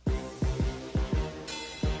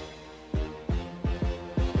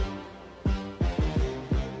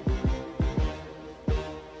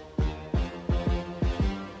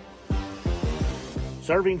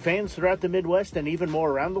Serving fans throughout the Midwest and even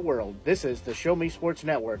more around the world, this is the Show Me Sports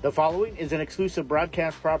Network. The following is an exclusive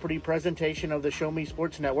broadcast property presentation of the Show Me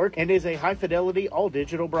Sports Network and is a high-fidelity,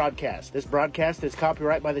 all-digital broadcast. This broadcast is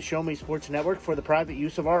copyright by the Show Me Sports Network for the private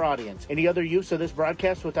use of our audience. Any other use of this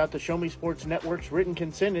broadcast without the Show Me Sports Network's written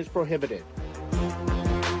consent is prohibited.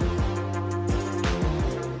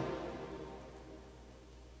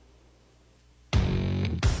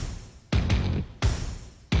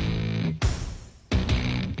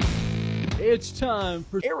 It's time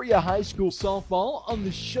for area high school softball on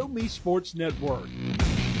the Show Me Sports Network.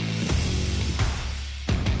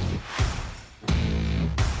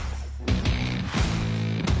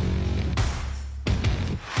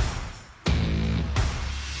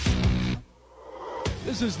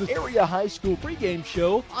 This is the Area High School pregame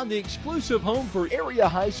show on the exclusive home for area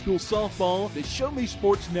high school softball, the Show Me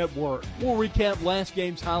Sports Network. We'll recap last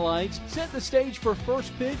game's highlights, set the stage for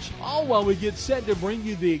first pitch, all while we get set to bring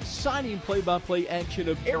you the exciting play-by-play action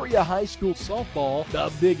of area high school softball.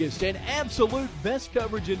 The biggest and absolute best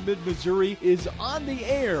coverage in mid-Missouri is on the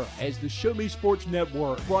air as the Show Me Sports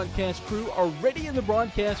Network broadcast crew are ready in the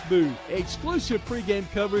broadcast booth. Exclusive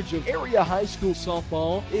pregame coverage of area high school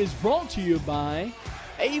softball is brought to you by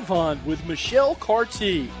Avon with Michelle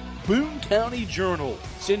Carty, Boone County Journal,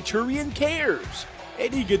 Centurion Cares,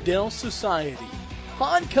 Eddie Goodell Society,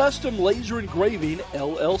 Han Custom Laser Engraving,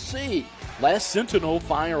 LLC, Last Sentinel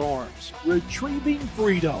Firearms, Retrieving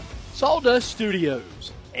Freedom, Sawdust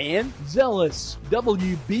Studios, and Zealous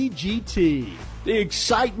WBGT. The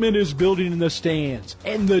excitement is building in the stands,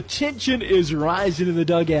 and the tension is rising in the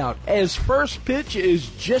dugout as first pitch is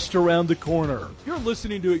just around the corner. You're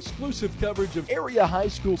listening to exclusive coverage of area high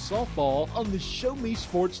school softball on the Show Me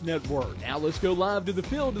Sports Network. Now let's go live to the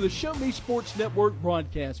field to the Show Me Sports Network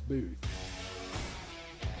broadcast booth.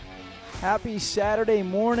 Happy Saturday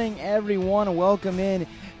morning, everyone. Welcome in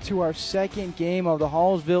to our second game of the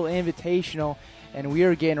Hallsville Invitational. And we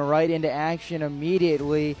are getting right into action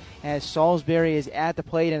immediately as Salisbury is at the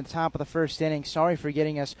plate in the top of the first inning. Sorry for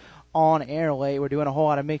getting us on air late. We're doing a whole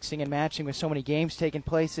lot of mixing and matching with so many games taking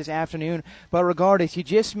place this afternoon. But regardless, you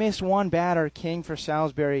just missed one batter, King for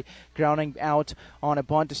Salisbury, grounding out on a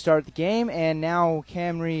bunt to start the game. And now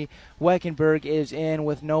Camry Weckenberg is in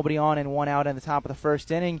with nobody on and one out in the top of the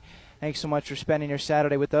first inning. Thanks so much for spending your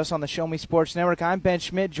Saturday with us on the Show Me Sports Network. I'm Ben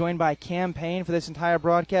Schmidt, joined by Cam Payne for this entire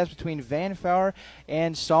broadcast between Van Fowler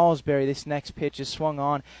and Salisbury. This next pitch is swung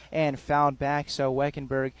on and fouled back, so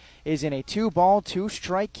Weckenberg is in a 2-ball,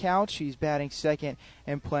 2-strike count. She's batting second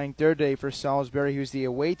and playing third today for Salisbury, who's the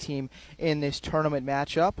away team in this tournament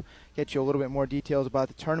matchup. Get you a little bit more details about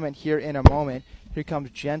the tournament here in a moment. Here comes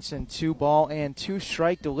Jensen, 2-ball and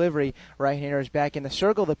 2-strike delivery. Right-hander is back in the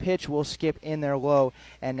circle. The pitch will skip in there low,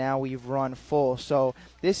 and now we've run full. So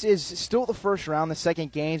this is still the first round. The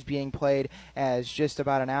second game's being played as just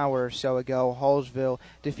about an hour or so ago, Hallsville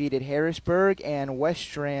defeated Harrisburg and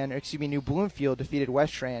New Bloomfield defeated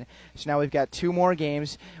Westran. So now we've got two more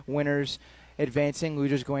games. Winners advancing,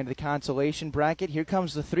 losers going to the consolation bracket. Here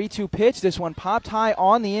comes the 3-2 pitch. This one popped high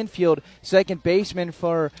on the infield. Second baseman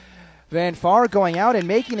for Van Far going out, and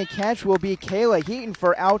making a catch will be Kayla Heaton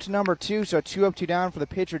for out number 2. So 2 up, 2 down for the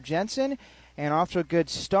pitcher Jensen, and off to a good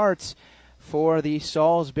start for the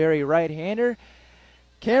Salisbury right-hander.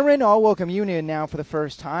 Cameron, I'll welcome you in now for the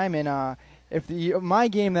first time. And my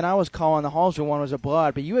game that I was calling, the Hallsville one, was a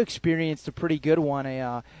blowout, but you experienced a pretty good one,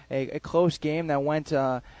 a close game that went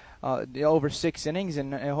over 6 innings,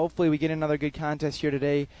 and hopefully we get another good contest here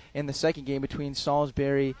today in the second game between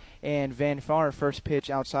Salisbury and Van Far. First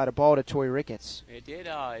pitch outside a ball to Tori Ricketts. It did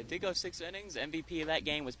go 6 innings. MVP of that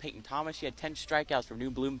game was Peyton Thomas. She had 10 strikeouts from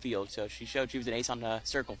New Bloomfield, so she showed she was an ace on the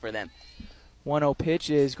circle for them. 1-0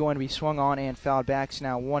 pitch is going to be swung on and fouled back. So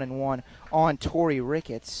now 1-1 on Tori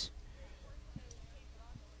Ricketts.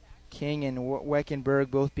 King and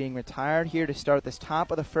Weckenberg both being retired here to start this top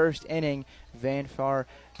of the first inning. Van Far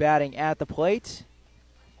batting at the plate.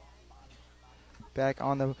 Back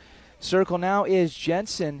on the circle now is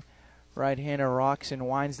Jensen. Right-hander rocks and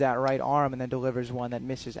winds that right arm and then delivers one that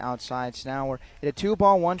misses outside. So now we're at a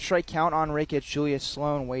 2-ball, 1-strike count on Ricketts. Julia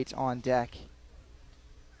Sloan waits on deck.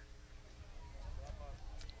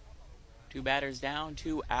 2 batters down,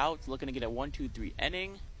 2 outs. Looking to get a 1-2-3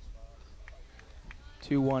 inning.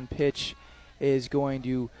 2-1 pitch is going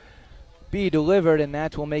to be delivered, and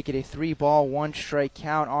that will make it a 3-ball, 1-strike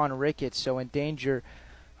count on Ricketts. So in danger,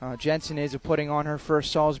 Jensen is putting on her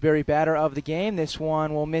first Salisbury batter of the game. This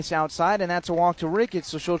one will miss outside, and that's a walk to Ricketts,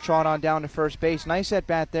 so she'll trot on down to first base. Nice at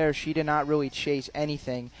bat there. She did not really chase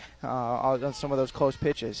anything on some of those close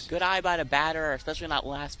pitches. Good eye by the batter, especially on that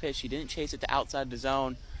last pitch. She didn't chase it to outside the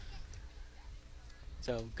zone.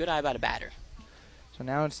 So good eye by the batter. So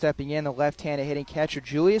now stepping in, the left-handed hitting catcher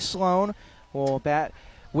Julius Sloan will bat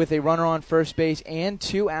with a runner on first base and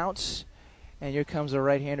 2 outs. And here comes the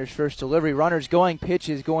right-hander's first delivery. Runner's going, pitch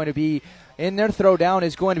is going to be in there. Throw down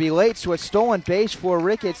is going to be late, so a stolen base for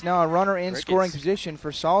Ricketts. Now a runner in scoring position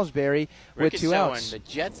for Salisbury with 2 outs. The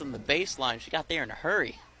Jets on the baseline. She got there in a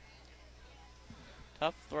hurry.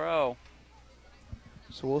 Tough throw.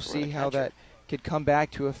 So we'll see how that could come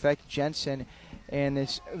back to affect Jensen and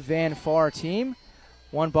this Van Far team.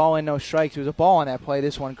 1 ball and no strikes. There was a ball on that play.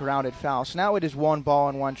 This one grounded foul. So now it is 1 ball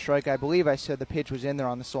and 1 strike. I believe I said the pitch was in there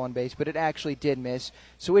on the stolen base, but it actually did miss.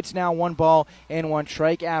 So it's now 1 ball and 1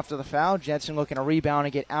 strike after the foul. Jensen looking to rebound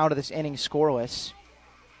and get out of this inning scoreless.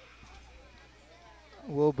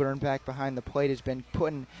 Wilburn back behind the plate has been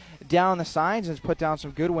putting down the signs and has put down some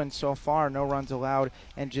good ones so far. No runs allowed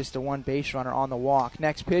and just a 1 base runner on the walk.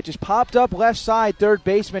 Next pitch is popped up left side. Third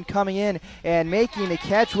baseman coming in and making the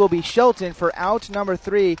catch will be Shelton for out number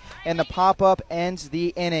 3, and the pop-up ends the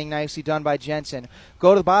inning. Nicely done by Jensen.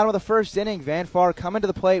 Go to the bottom of the first inning. Van Far coming to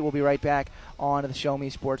the plate. We'll be right back on the Show Me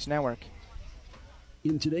Sports Network.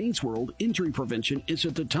 In today's world, injury prevention is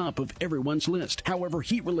at the top of everyone's list. However,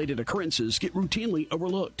 heat-related occurrences get routinely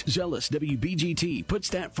overlooked. Zealous WBGT puts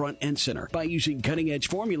that front and center. By using cutting-edge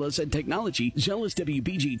formulas and technology, Zealous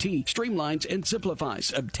WBGT streamlines and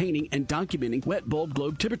simplifies obtaining and documenting wet bulb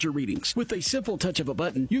globe temperature readings. With a simple touch of a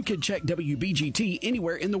button, you can check WBGT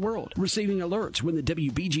anywhere in the world, receiving alerts when the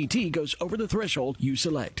WBGT goes over the threshold you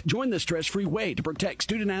select. Join the stress-free way to protect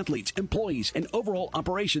student-athletes, employees, and overall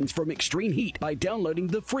operations from extreme heat by downloading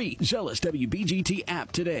the free Zealous WBGT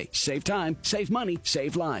app today. Save time, save money,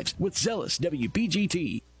 save lives with Zealous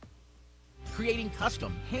WBGT. Creating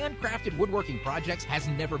custom, handcrafted woodworking projects has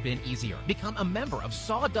never been easier. Become a member of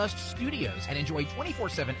Sawdust Studios and enjoy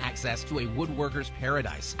 24/7 access to a woodworker's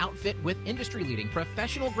paradise. Outfit with industry-leading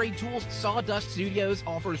professional-grade tools, Sawdust Studios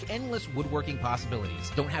offers endless woodworking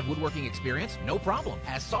possibilities. Don't have woodworking experience? No problem,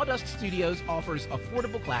 as Sawdust Studios offers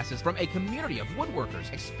affordable classes from a community of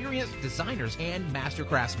woodworkers, experienced designers, and master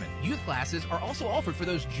craftsmen. Youth classes are also offered for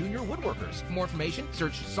those junior woodworkers. For more information,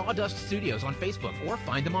 search Sawdust Studios on Facebook or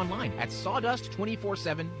find them online at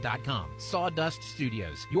sawdust247.com. Sawdust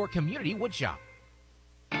Studios, your community woodshop.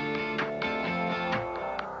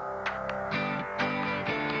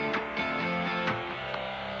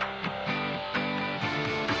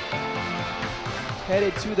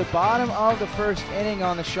 Headed to the bottom of the first inning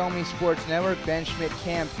on the Show Me Sports Network. Ben Schmidt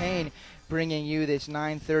campaign bringing you this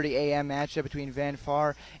 9:30 a.m. matchup between Van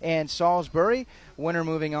Far and Salisbury. Winner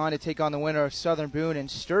moving on to take on the winner of Southern Boone and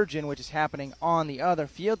Sturgeon, which is happening on the other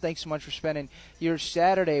field. Thanks so much for spending your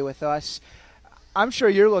Saturday with us. I'm sure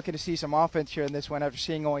you're looking to see some offense here in this one after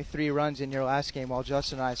seeing only 3 runs in your last game, while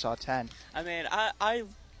Justin and I saw 10. I mean, I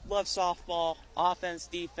love softball, offense,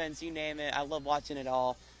 defense, you name it. I love watching it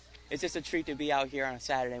all. It's just a treat to be out here on a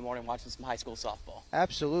Saturday morning watching some high school softball.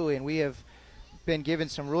 Absolutely, and we have been given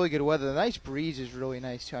some really good weather. The nice breeze is really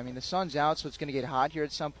nice, too. I mean, the sun's out, so it's going to get hot here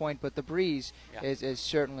at some point, but the breeze is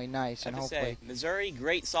certainly nice. I have to say, Missouri,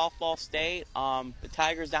 great softball state. The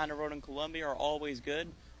Tigers down the road in Columbia are always good.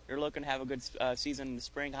 They're looking to have a good season in the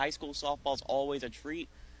spring. High school softball is always a treat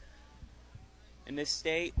in this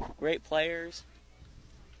state. Great players,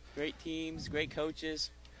 great teams, great coaches.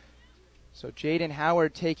 So Jaden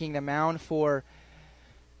Howard taking the mound for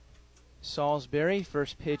Salisbury.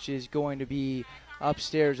 First pitch is going to be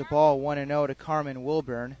upstairs, a ball 1-0 to Carmen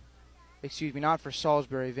Wilburn. Excuse me, not for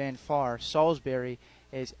Salisbury, Van Far. Salisbury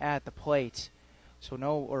is at the plate. So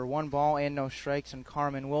 1 ball and no strikes on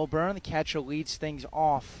Carmen Wilburn. The catcher leads things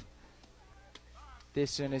off.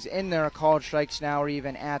 This one is in there. A called strikes now, or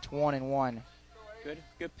even at 1-1.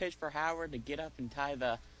 Good pitch for Howard to get up and tie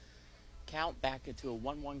the count back into a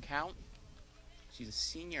 1-1 count. She's a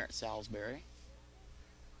senior at Salisbury.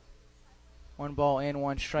 1 ball and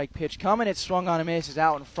 1 strike pitch coming. It swung on a miss, is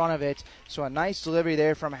out in front of it. So a nice delivery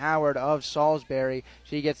there from Howard of Salisbury.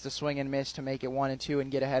 She gets the swing and miss to make it 1-2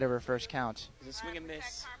 and get ahead of her first count. Is a swing and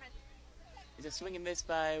miss? Is a swing and miss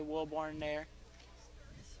by Wilburn there?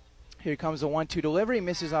 Here comes the 1-2 delivery,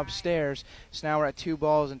 misses upstairs. So now we're at 2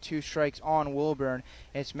 balls and 2 strikes on Wilburn.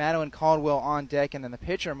 It's Madeline Caldwell on deck, and then the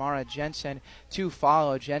pitcher, Mara Jensen, to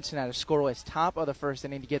follow. Jensen at a scoreless top of the first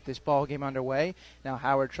inning to get this ball game underway. Now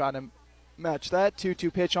Howard trying to match that.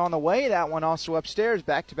 2-2 pitch on the way. That one also upstairs.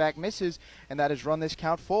 Back-to-back misses, and that has run this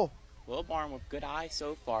count full. Wilburn with good eye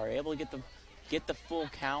so far, able to get the full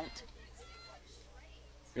count.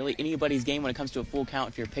 Really anybody's game when it comes to a full count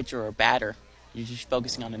if you're a pitcher or a batter. You're just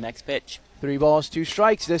focusing on the next pitch. 3 balls, 2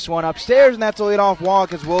 strikes. This one upstairs, and that's a leadoff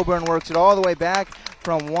walk as Wilburn works it all the way back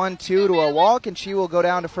from 1-2 to a walk, and she will go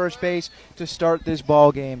down to first base to start this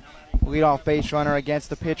ball game. Leadoff base runner against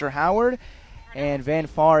the pitcher Howard, and Van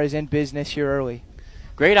Far is in business here early.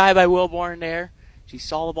 Great eye by Wilburn there. She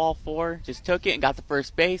saw the ball forward, just took it and got to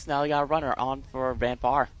first base. Now they got a runner on for Van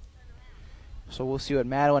Far. So we'll see what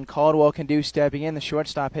Madeline Caldwell can do stepping in. The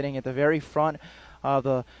shortstop hitting at the very front of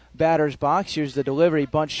the batter's box. Here's the delivery.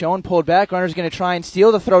 Bunt shown, pulled back. Runner's going to try and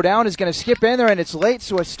steal. The throw down is going to skip in there, and it's late,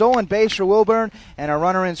 so a stolen base for Wilburn and a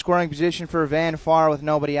runner in scoring position for Van Far with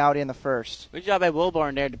nobody out in the first. Good job by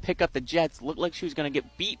Wilburn there to pick up the Jets. Looked like she was going to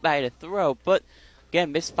get beat by the throw, but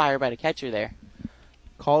again, misfire by the catcher there.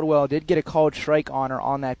 Caldwell did get a called strike on her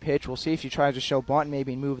on that pitch. We'll see if she tries to show bunt,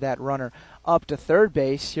 maybe move that runner up to third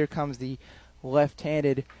base. Here comes the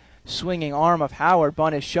left-handed swinging arm of Howard.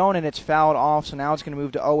 Bunt is shown, and it's fouled off, so now it's going to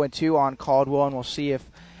move to 0-2 on Caldwell, and we'll see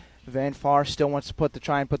if Van Far still wants to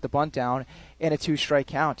try and put the bunt down in a 2-strike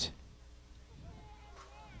count.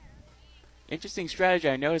 Interesting strategy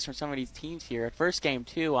I noticed from some of these teams here. At first game,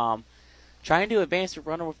 too, trying to advance the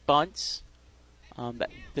runner with bunts. That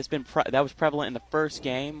was prevalent in the first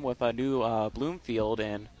game with a new Bloomfield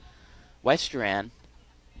and Western.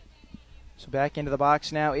 So back into the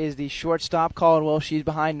box now is the shortstop Caldwell. She's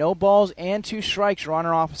behind, no balls and 2 strikes.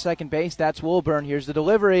 Runner off of second base. That's Wilburn. Here's the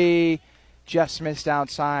delivery. Just missed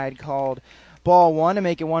outside. Called ball 1 to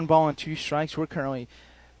make it 1 ball and 2 strikes. We're currently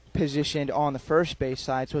positioned on the first base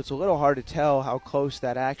side, so it's a little hard to tell how close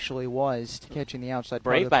that actually was to catching the outside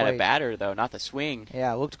part of the plate. Brave by the batter, though, not the swing.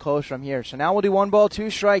 Yeah, it looked close from here. So now we'll do 1 ball, 2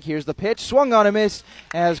 strike. Here's the pitch. Swung on a miss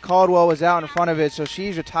as Caldwell was out in front of it, so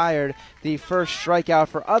she's retired. The first strikeout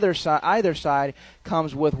for either side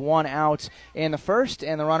comes with 1 out in the first,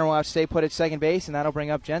 and the runner will have to stay put at second base, and that'll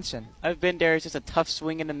bring up Jensen. I've been there. It's just a tough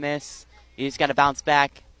swing and a miss. You just got to bounce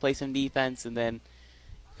back, play some defense, and then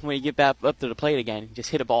when you get back up to the plate again, just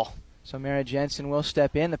hit a ball. So Mara Jensen will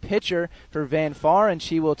step in, the pitcher for Van Far, and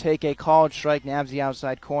she will take a called strike, nabs the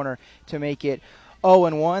outside corner to make it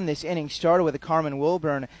 0-1. This inning started with a Carmen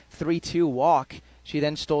Wilburn 3-2 walk. She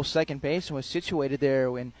then stole second base and was situated there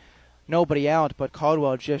when nobody out, but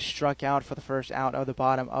Caldwell just struck out for the first out of the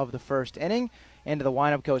bottom of the first inning. Into the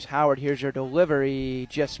windup goes Howard. Here's her delivery.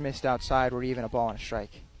 Just missed outside. We're even, a ball and a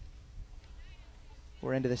strike.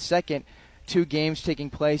 We're into the second 2 games taking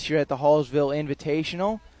place here at the Hallsville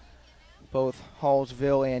Invitational. Both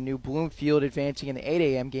Hallsville and New Bloomfield advancing in the 8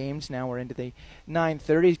 a.m. games. Now we're into the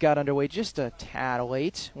 9:30s. Got underway just a tad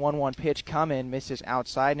late. 1-1 pitch coming, misses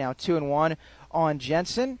outside. Now 2-1 on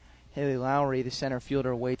Jensen. Haley Lowry, the center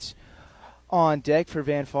fielder, waits on deck for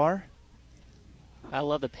Van Far. I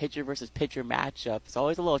love the pitcher versus pitcher matchup. It's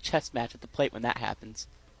always a little chess match at the plate when that happens.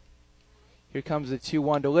 Here comes the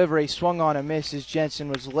 2-1 delivery. Swung on a miss as Jensen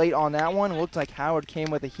was late on that one. Looked like Howard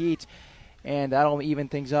came with a heat, and that'll even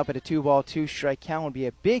things up at a 2-ball, 2-strike count. Would be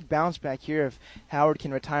a big bounce back here if Howard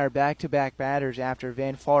can retire back-to-back batters after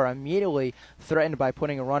Van Far immediately threatened by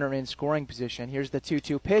putting a runner in scoring position. Here's the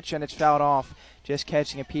 2-2 pitch, and it's fouled off. Just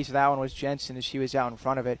catching a piece of that one was Jensen as she was out in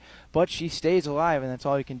front of it. But she stays alive, and that's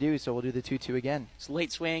all you can do, so we'll do the 2-2 again. It's a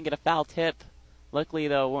late swing, get a foul tip. Luckily,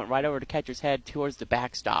 though, went right over the catcher's head towards the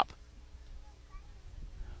backstop.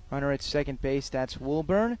 Runner at second base, that's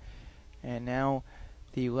Wilburn. And now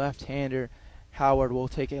the left-hander Howard will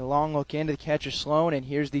take a long look into the catcher Sloan, and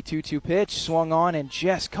here's the 2-2 pitch. Swung on and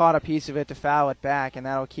just caught a piece of it to foul it back, and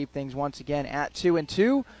that'll keep things once again at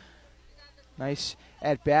 2-2. Nice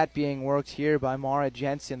at-bat being worked here by Mara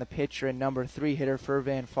Jensen, the pitcher and number 3 hitter for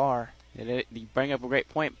Van Far. You bring up a great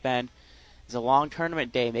point, Ben. It's a long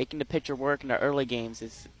tournament day. Making the pitcher work in the early games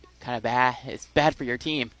is kind of bad. It's bad for your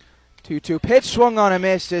team. 2-2 pitch, swung on a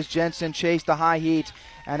miss as Jensen chased the high heat,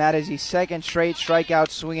 and that is the second straight strikeout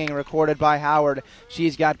swinging recorded by Howard.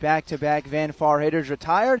 She's got back-to-back Van Far hitters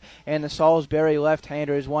retired, and the Salisbury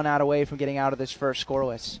left-hander is 1 out away from getting out of this first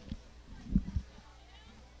scoreless.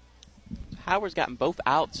 Howard's gotten both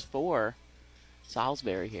outs for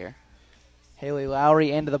Salisbury here. Haley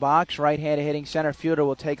Lowry into the box. Right-handed hitting center fielder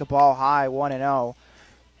will take a ball high, 1-0.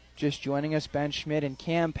 Just joining us, Ben Schmidt and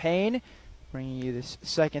Cam Payne, bringing you this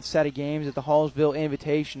second set of games at the Hallsville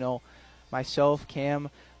Invitational. Myself, Cam,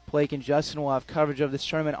 Blake, and Justin will have coverage of this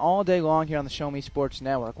tournament all day long here on the Show Me Sports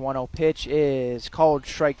Network. 1-0 pitch is called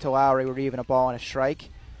strike to Lowry. We're even, a ball and a strike.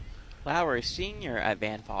 Lowry, senior at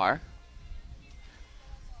Van Far.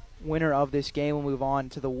 Winner of this game will move on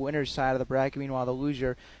to the winner's side of the bracket. Meanwhile, the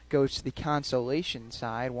loser goes to the consolation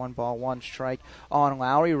side. 1 ball, 1 strike on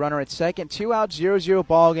Lowry. Runner at second. 2 out, 0-0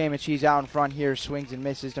 ball game, and she's out in front here. Swings and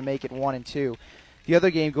misses to make it 1-2. The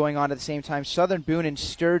other game going on at the same time, Southern Boone and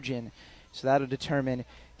Sturgeon. So that'll determine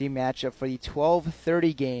the matchup for the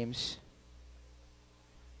 12:30 games.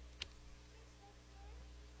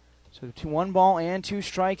 So 1 ball and 2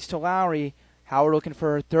 strikes to Lowry. Howard looking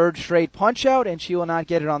for her 3rd straight punch-out, and she will not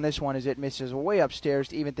get it on this one as it misses way upstairs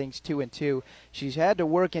to even things 2-2. She's had to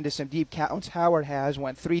work into some deep counts. Howard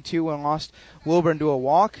went 3-2 and lost Wilburn to a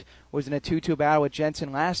walk. Was in a 2-2 battle with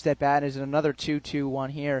Jensen last at bat. Is in another 2-2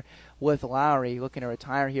 one here with Lowry. Looking to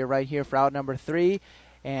retire here right here for out number 3.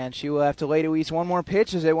 And she will have to lay to East one more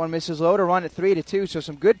pitch as that one misses low to run at 3-2. So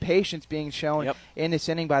some good patience being shown in this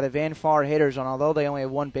inning by the Van Far hitters. And although they only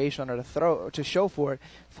have 1 base runner to show for it,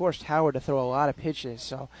 forced Howard to throw a lot of pitches.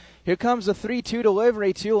 So here comes the 3-2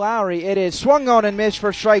 delivery to Lowry. It is swung on and missed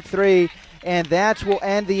for strike 3. And that will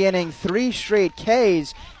end the inning. 3 straight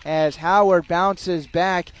Ks as Howard bounces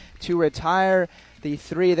back to retire the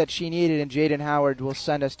 3 that she needed, and Jaden Howard will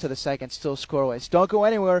send us to the second, still scoreless. Don't go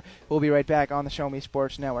anywhere. We'll be right back on the Show Me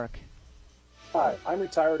Sports Network. Hi, I'm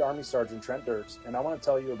retired Army Sergeant Trent Dirks, and I want to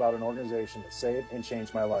tell you about an organization that saved and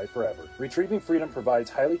changed my life forever. Retrieving Freedom provides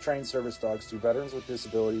highly trained service dogs to veterans with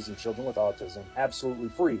disabilities and children with autism, absolutely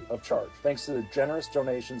free of charge, thanks to the generous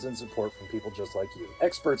donations and support from people just like you.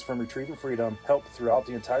 Experts from Retrieving Freedom help throughout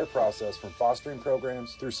the entire process, from fostering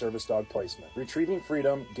programs through service dog placement. Retrieving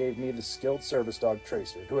Freedom gave me the skilled service dog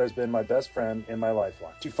Tracer, who has been my best friend and my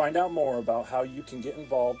lifeline. To find out more about how you can get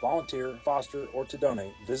involved, volunteer, foster, or to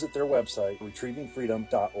donate, visit their website, retrievingfreedom.org.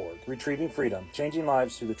 Retrieving Freedom, changing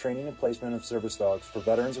lives through the training and placement of service dogs for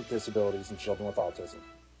veterans with disabilities and children with autism.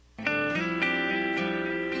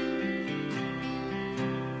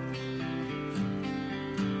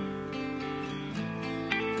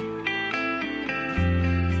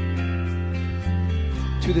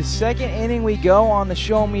 To the second inning we go on the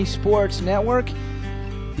Show Me Sports Network.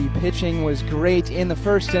 The pitching was great in the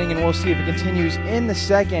first inning, and we'll see if it continues in the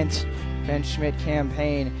second. Ben Schmidt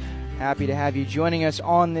campaign. Happy to have you joining us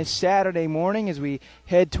on this Saturday morning as we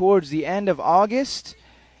head towards the end of August.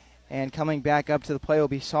 And coming back up to the plate will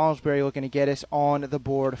be Salisbury looking to get us on the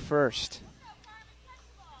board first.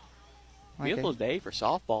 Beautiful day for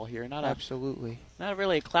softball here. Absolutely. Not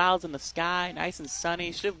really clouds in the sky, nice and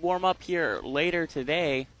sunny. Should warm up here later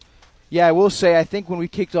today. Yeah, I will say, I think when we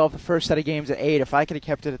kicked off the first set of games at 8, if I could have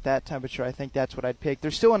kept it at that temperature, I think that's what I'd pick.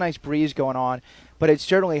 There's still a nice breeze going on, but it's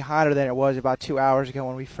certainly hotter than it was about 2 hours ago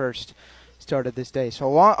when we first started this day. So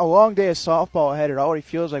a long day of softball ahead. It already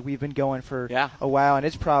feels like we've been going for a while, and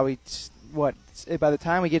it's probably, by the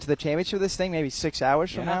time we get to the championship of this thing, maybe 6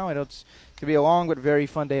 hours from now, it's to be a long but very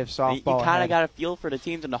fun day of softball. You kind of got a feel for the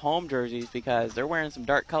teams in the home jerseys because they're wearing some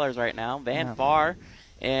dark colors right now. Van Far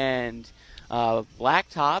and black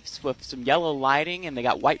tops with some yellow lighting, and they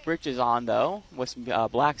got white breeches on, though, with some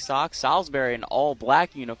black socks. Salisbury in all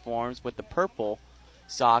black uniforms with the purple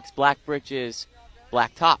socks, black breeches,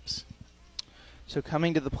 black tops. So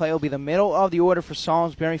coming to the play will be the middle of the order for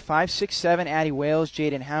Salisbury. 5, 6, 7, Addie Wales,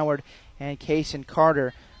 Jaden Howard, and Kaysen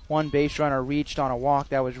Carter. 1 base runner reached on a walk.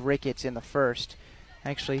 That was Ricketts in the first.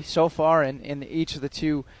 Actually, so far in each of the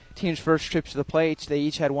two teams' first trips to the plate, they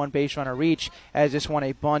each had 1 base runner reach, as this one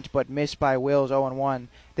a bunt but missed by Wills, 0-1.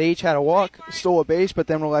 They each had a walk, stole a base, but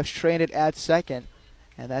then were left stranded at second.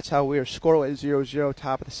 And that's how we are scoreless 0-0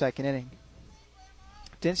 top of the second inning.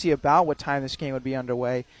 Didn't see about what time this game would be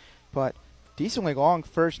underway, but decently long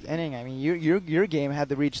first inning. I mean, your game had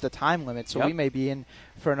to reach the time limit, so we may be in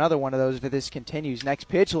for another one of those if this continues. Next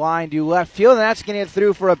pitch, line to left field, and that's going to get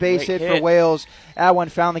through for a base hit for Wales. That one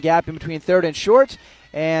found the gap in between third and short,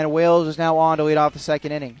 and Wales is now on to lead off the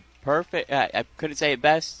second inning. Perfect. I couldn't say it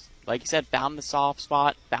best. Like you said, found the soft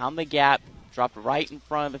spot, found the gap, dropped right in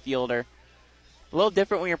front of the fielder. A little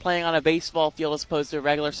different when you're playing on a baseball field as opposed to a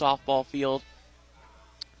regular softball field.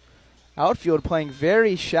 Outfield playing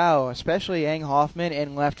very shallow, especially Ang Hoffman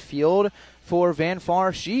in left field for Van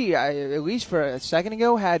Far. She, at least for a second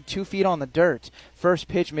ago, had 2 feet on the dirt. First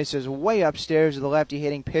pitch misses way upstairs to the lefty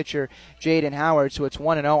hitting pitcher, Jaden Howard, so it's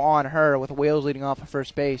 1-0 on her with Wales leading off at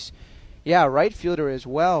first base. Yeah, right fielder as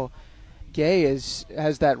well. Gay has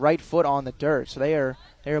that right foot on the dirt, so they are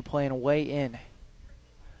playing way in.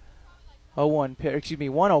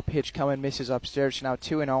 1-0 pitch coming, misses upstairs. So now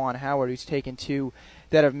 2-0 on Howard, who's taken 2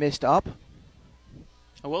 that have missed up.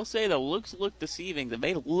 I will say the looks look deceiving. They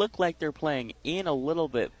may look like they're playing in a little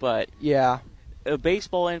bit, but a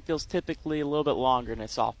baseball infield's typically a little bit longer than a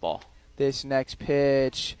softball. This next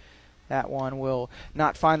pitch, that one will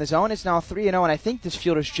not find the zone. It's now 3-0, and I think this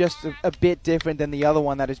field is just a bit different than the other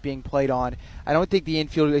one that is being played on. I don't think the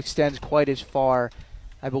infield extends quite as far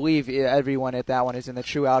I believe everyone at that one is in the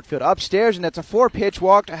true outfield. Upstairs, and that's a 4-pitch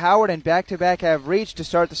walk to Howard, and back-to-back have reached to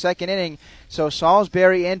start the second inning. So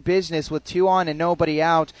Salisbury in business with 2 on and nobody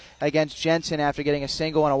out against Jensen after getting a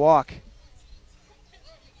single and a walk.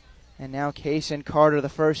 And now Kason Carter, the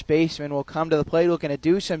first baseman, will come to the plate looking to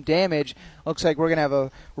do some damage. Looks like we're going to have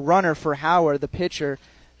a runner for Howard, the pitcher.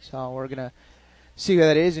 So we're going to see who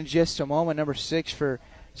that is in just a moment. Number 6 for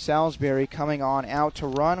Salisbury coming on out to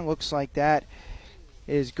run. Looks like that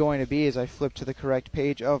is going to be, as I flip to the correct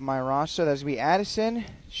page of my roster, that's going to be Addison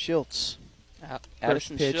Schultz.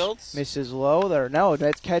 Addison Schultz misses low there. No,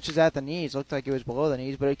 that catches at the knees. Looked like it was below the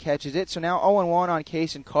knees, but it catches it. So now 0-1 on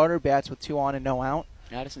Kason Carter. Bats with 2 on and no out.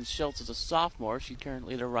 Addison Schultz is a sophomore. She's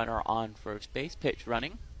currently the runner on first base. Pitch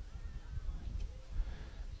running.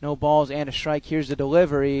 No balls and a strike. Here's the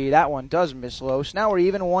delivery. That one does miss low. So now we're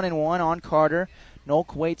even 1-1 on Carter.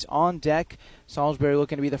 Nolk waits on deck. Salisbury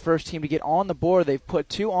looking to be the first team to get on the board. They've put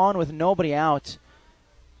 2 on with nobody out.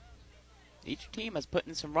 Each team has put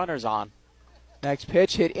in some runners on. Next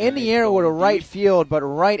pitch hit in the air with a right field, but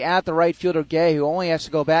right at the right fielder, Gay, who only has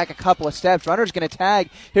to go back a couple of steps. Runner's going to tag.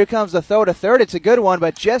 Here comes the throw to third. It's a good one,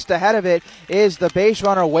 but just ahead of it is the base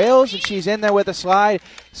runner, Wales, and she's in there with a slide.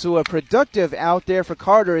 So a productive out there for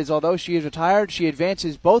Carter is, although she is retired, she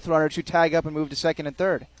advances both runners who tag up and move to second and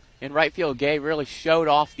third. In right field, Gay really showed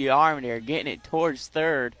off the arm there, getting it towards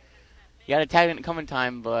third. You got to tag it in coming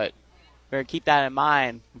time, but better keep that in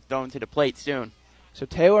mind. Throwing to the plate soon. So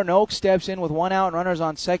Taylor Nolk steps in with 1 out and runners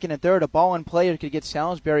on second and third. A ball in play could get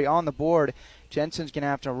Salisbury on the board. Jensen's going to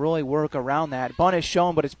have to really work around that. Bunt is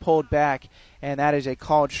shown, but it's pulled back, and that is a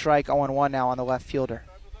called strike. 0-1 now on the left fielder.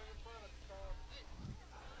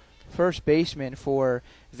 First baseman for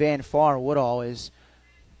Van Far Woodall is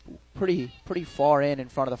pretty far in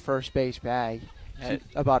front of the first base bag.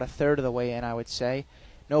 About a third of the way in, I would say.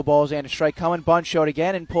 No balls and a strike coming. Bunt showed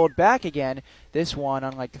again and pulled back again. This one,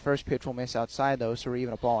 unlike the first pitch, will miss outside, though, so we're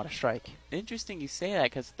even a ball and a strike. Interesting you say that,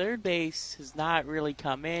 because third base has not really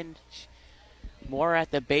come in. More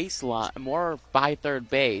at the baseline, more by third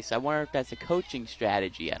base. I wonder if that's a coaching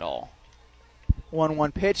strategy at all.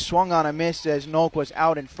 1-1 pitch, swung on a miss as Nolk was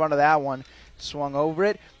out in front of that one. Swung over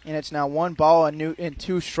it, and it's now 1 ball and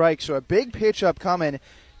 2 strikes. So a big pitch upcoming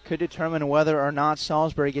could determine whether or not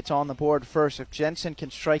Salisbury gets on the board first. If Jensen can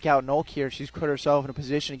strike out Nolk here, she's put herself in a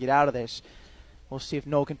position to get out of this. We'll see if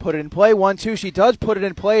Nolk can put it in play. 1-2, she does put it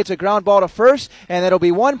in play. It's a ground ball to first, and it'll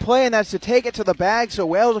be one play, and that's to take it to the bag, so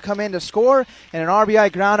Wales will come in to score, and an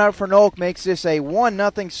RBI ground out for Nolk makes this a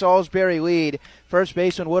 1-0 Salisbury lead. First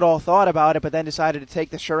baseman Woodall thought about it, but then decided to take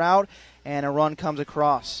the sure out, and a run comes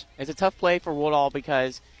across. It's a tough play for Woodall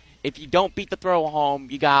because if you don't beat the throw home,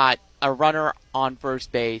 you got a runner on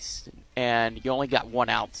first base, and you only got 1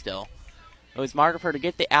 out still. It was smarter for her to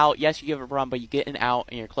get the out. Yes, you give a run, but you get an out,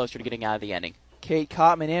 and you're closer to getting out of the inning. Kate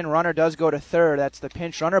Cotman in. Runner does go to third. That's the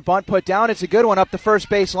pinch runner. Bunt put down. It's a good one up the first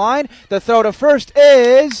base line. The throw to first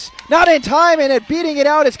is not in time, and it beating it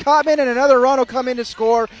out is Cotman, and another run will come in to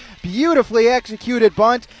score. Beautifully executed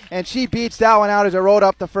bunt, and she beats that one out as it rolled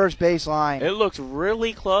up the first base line. It looks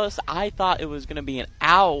really close. I thought it was going to be an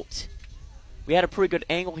out. We had a pretty good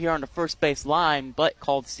angle here on the first base line, but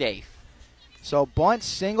called safe. So bunt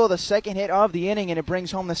single, the second hit of the inning, and it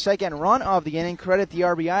brings home the second run of the inning. Credit the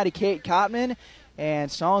RBI to Kate Cotman,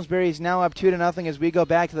 and Salisbury is now up 2-0 as we go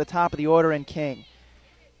back to the top of the order in King.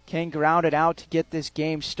 King grounded out to get this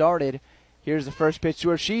game started. Here's the first pitch to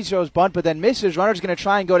her. She throws bunt, but then misses. Runner's going to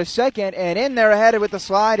try and go to second, and in there ahead with the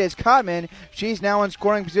slide is Cotman. She's now in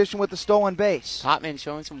scoring position with the stolen base. Cotman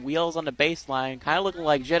showing some wheels on the baseline, kind of looking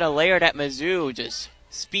like Jenna Laird at Mizzou, just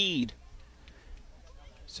speed.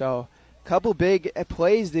 So couple big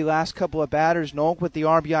plays the last couple of batters. Nolk with the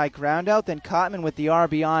RBI groundout, then Cotman with the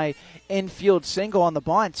RBI infield single on the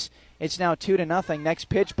bunt. It's now 2-0. Next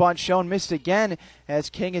pitch, bunt shown, missed again,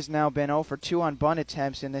 as King has now been 0 for 2 on bunt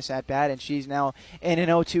attempts in this at-bat, and she's now in an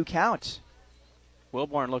 0-2 count.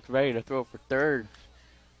 Wilborn looked ready to throw for third,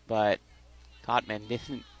 but Cotman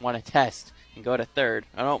didn't want to test and go to third.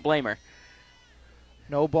 I don't blame her.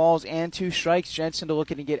 No balls and 2 strikes. Jensen to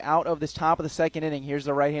looking to get out of this top of the second inning. Here's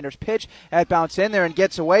the right-hander's pitch. That bounce in there and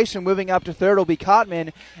gets away. So moving up to third will be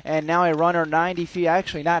Cotman. And now a runner 90 feet.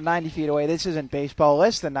 Actually, not 90 feet away. This isn't baseball.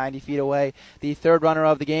 Less than 90 feet away. The third runner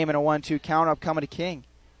of the game in a 1-2 count up coming to King.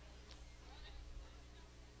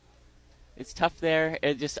 It's tough there.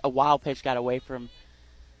 It just a wild pitch got away from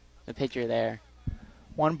the pitcher there.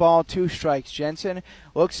 1 ball, 2 strikes. Jensen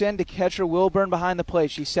looks in to catcher Wilburn behind the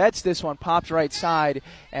plate. She sets this one, pops right side,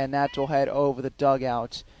 and that will head over the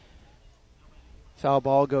dugout. Foul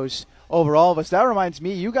ball goes over all of us. That reminds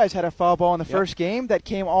me, you guys had a foul ball in the first game that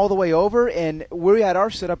came all the way over, and we had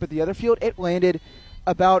our setup at the other field. It landed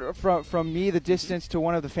about from me the distance to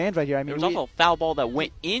one of the fans right here. I mean, there was also a foul ball that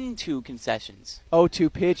went into concessions.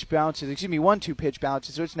 1-2 pitch bounces,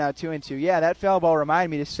 so it's now 2-2. Yeah, that foul ball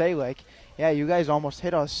reminded me to say, like, yeah, you guys almost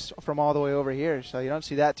hit us from all the way over here, so you don't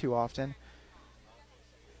see that too often.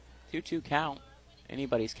 2-2 count.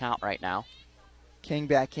 Anybody's count right now. King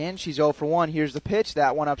back in. She's 0 for 1. Here's the pitch.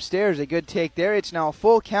 That one upstairs. A good take there. It's now a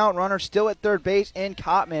full count. Runner still at third base in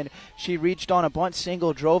Cotman. She reached on a bunt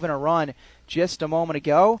single, drove in a run just a moment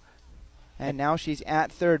ago. And now she's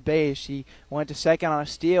at third base. She went to second on a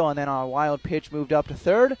steal, and then on a wild pitch moved up to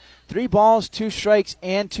third. 3 balls, 2 strikes,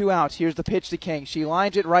 and 2 outs. Here's the pitch to King. She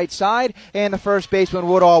lines it right side, and the first baseman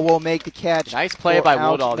Woodall will make the catch. Nice play by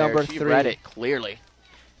Woodall there. Number She 3. read it clearly.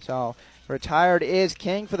 So retired is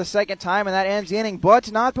King for the second time, and that ends the inning.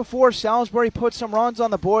 But not before Salisbury puts some runs on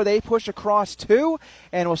the board. They push across 2,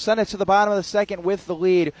 and will send it to the bottom of the second with the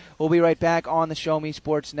lead. We'll be right back on the Show Me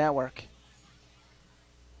Sports Network.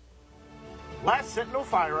 Last Sentinel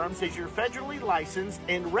Firearms is your federally licensed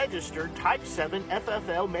and registered Type 7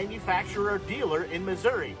 FFL manufacturer dealer in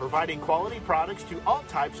Missouri, providing quality products to all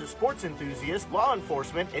types of sports enthusiasts, law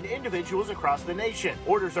enforcement, and individuals across the nation.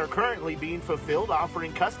 Orders are currently being fulfilled,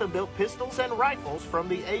 offering custom-built pistols and rifles from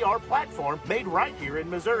the AR platform made right here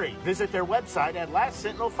in Missouri. Visit their website at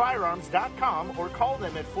lastsentinelfirearms.com or call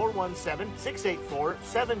them at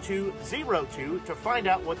 417-684-7202 to find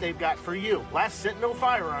out what they've got for you. Last Sentinel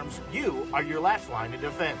Firearms, you are your last line of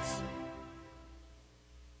defense.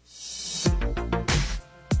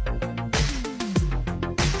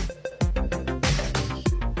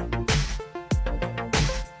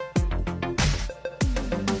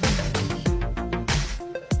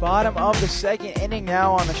 Bottom of the second inning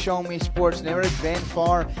now on the Show Me Sports Network. Van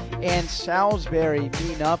Far and Salisbury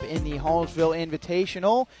meeting up in the Hallsville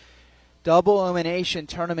Invitational double elimination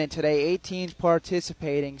tournament today. 8 teams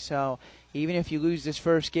participating, so even if you lose this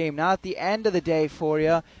first game, not the end of the day for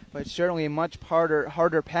you, but certainly a much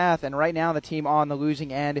harder path. And right now the team on the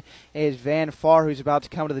losing end is Van Far, who's about to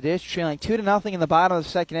come to the dish, trailing 2-0 in the bottom of the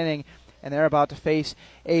second inning, and they're about to face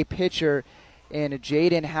a pitcher in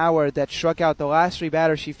Jaden Howard that struck out the last 3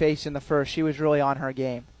 batters she faced in the first. She was really on her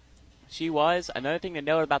game. She was. Another thing to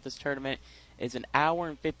note about this tournament is an hour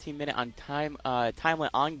and 15-minute on time limit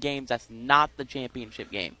on games. That's not the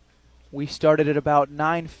championship game. We started at about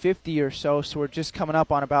 9:50 or so we're just coming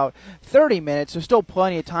up on about 30 minutes. There's still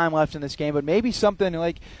plenty of time left in this game, but maybe something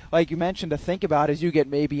like you mentioned to think about as you get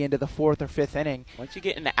maybe into the 4th or 5th inning. Once you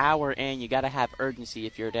get an hour in, you got to have urgency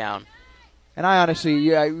if you're down. And I honestly,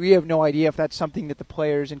 we have no idea if that's something that the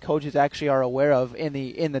players and coaches actually are aware of in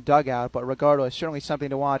the dugout, but regardless, certainly something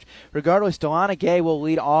to watch. Regardless, Delana Gay will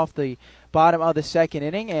lead off the bottom of the second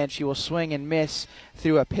inning, and she will swing and miss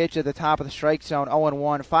through a pitch at the top of the strike zone,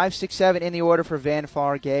 0-1. 5, 6, 7 in the order for Van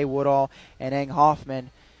Far, Gay, Woodall, and Eng Hoffman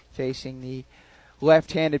facing the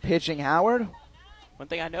left-handed pitching Howard. One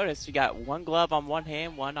thing I noticed, you got one glove on one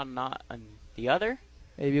hand, one on the other.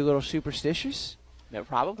 Maybe a little superstitious. No,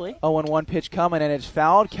 probably. 0-1 pitch coming, and it's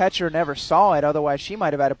fouled. Catcher never saw it. Otherwise, she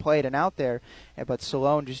might have had to play it and out there. But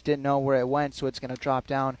Salone just didn't know where it went, so it's going to drop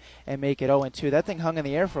down and make it 0-2. That thing hung in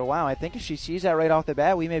the air for a while. I think if she sees that right off the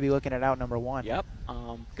bat, we may be looking at out number 1. Yep.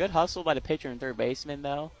 Good hustle by the pitcher and third baseman,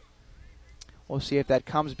 though. We'll see if that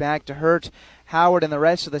comes back to hurt Howard and the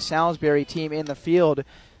rest of the Salisbury team in the field.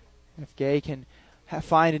 If Gay can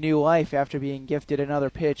find a new life after being gifted another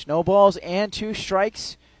pitch. No balls and 2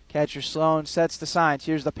 strikes. Catcher Sloan sets the signs.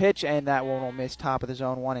 Here's the pitch, and that one will miss top of the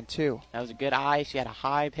zone, 1-2. That was a good eye. She had a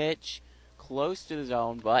high pitch close to the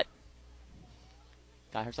zone, but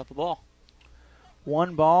got herself a ball.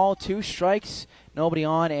 1 ball, 2 strikes, nobody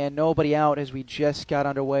on and nobody out as we just got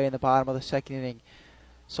underway in the bottom of the second inning.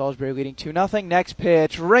 Salisbury leading 2-0. Next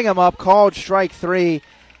pitch, ring 'em up, called strike 3,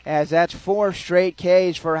 as that's 4 straight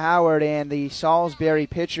Ks for Howard, and the Salisbury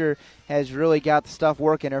pitcher has really got the stuff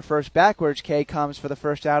working. Her first backwards K comes for the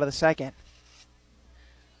first out of the second.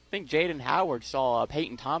 I think Jaden Howard saw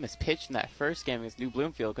Peyton Thomas pitch in that first game against New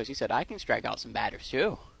Bloomfield because she said, I can strike out some batters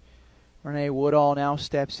too. Renee Woodall now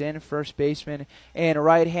steps in, first baseman and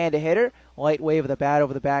right-handed hitter. Light wave of the bat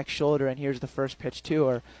over the back shoulder, and here's the first pitch to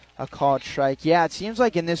her, a called strike. Yeah, it seems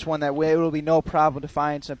like in this one that it will be no problem to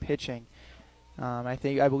find some pitching. I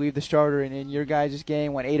believe the starter in your guys'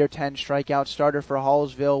 game went 8 or 10 strikeouts. Starter for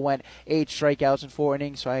Hallsville went 8 strikeouts in 4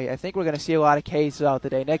 innings. So I think we're going to see a lot of cases out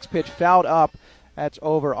today. Next pitch fouled up. That's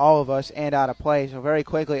over all of us and out of play. So very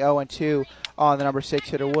quickly 0-2 on the number 6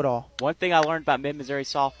 hitter Woodall. One thing I learned about Mid-Missouri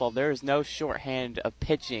softball, there is no shorthand of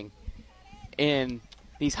pitching in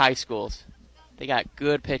these high schools. They got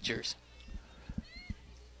good pitchers.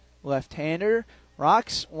 Left-hander.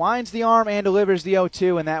 Rocks, winds the arm, and delivers the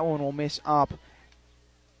 0-2, and that one will miss up.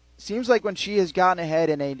 Seems like when she has gotten ahead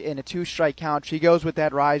in a two-strike count, she goes with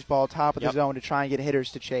that rise ball top of the zone to try and get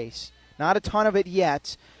hitters to chase. Not a ton of it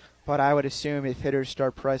yet, but I would assume if hitters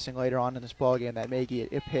start pressing later on in this ballgame, that may be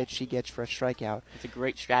a pitch she gets for a strikeout. It's a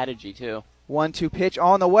great strategy, too. 1-2 pitch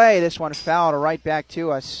on the way. This one fouled right back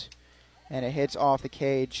to us, and it hits off the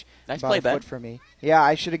cage. Nice about play, a foot Ben. for me. Yeah,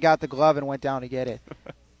 I should have got the glove and went down to get it.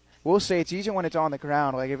 We'll say it's easier when it's on the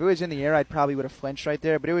ground. Like, if it was in the air, I probably would have flinched right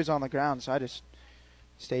there, but it was on the ground, so I just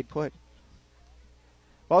stayed put.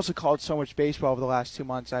 I've also called so much baseball over the last 2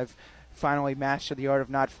 months. I've finally mastered the art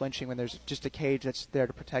of not flinching when there's just a cage that's there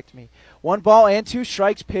to protect me. 1-2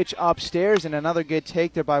 strikes, pitch upstairs, and another good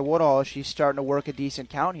take there by Woodall. She's starting to work a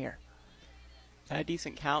decent count here. A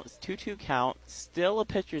decent count. It's 2-2 count. Still a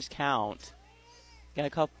pitcher's count. You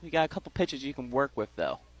got a couple pitches you can work with,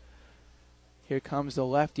 though. Here comes the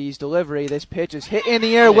lefty's delivery. This pitch is hit in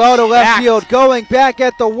the air well to left field. Going back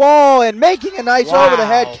at the wall and making a nice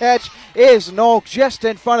over-the-head catch is Nolk just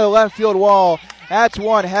in front of the left field wall. That's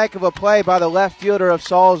one heck of a play by the left fielder of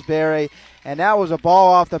Salisbury. And that was a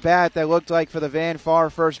ball off the bat that looked like for the Van Far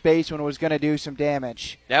first baseman was going to do some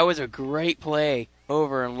damage. That was a great play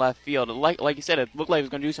over in left field. Like you said, it looked like it was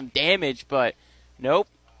going to do some damage, but nope.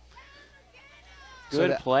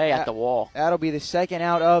 Good play at the wall. That'll be the second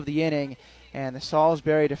out of the inning. And the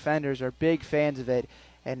Salisbury defenders are big fans of it.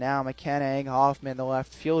 And now McKenna Eng-Hoffman, the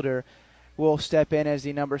left fielder, will step in as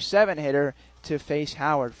the number 7 hitter to face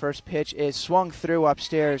Howard. First pitch is swung through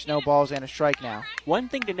upstairs. No balls and a strike now. One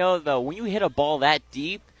thing to know, though, when you hit a ball that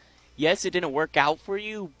deep, yes, it didn't work out for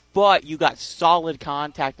you, but you got solid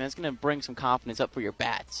contact, and it's going to bring some confidence up for your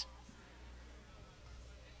bats.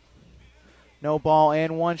 No ball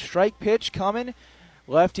and one strike. Pitch coming.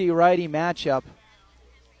 Lefty-righty matchup.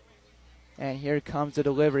 And here comes the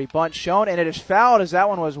delivery. Bunt shown, and it is fouled as that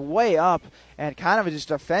one was way up. And kind of just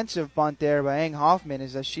offensive bunt there by Eng-Hoffman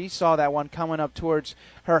as she saw that one coming up towards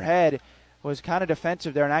her head. Was kind of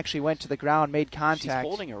defensive there and actually went to the ground, made contact. She's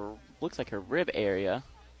holding her, looks like her rib area.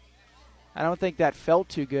 I don't think that felt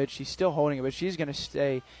too good. She's still holding it, but she's going to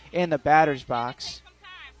stay in the batter's box.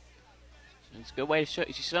 It's a good way to show.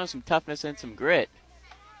 She's showing some toughness and some grit.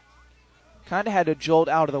 Kind of had to jolt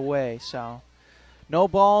out of the way, so... No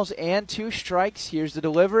balls and 2 strikes. Here's the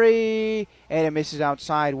delivery, and it misses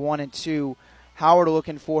outside 1-2. Howard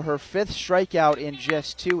looking for her 5th strikeout in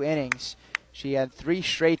just 2 innings. She had 3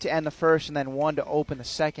 straight to end the first and then 1 to open the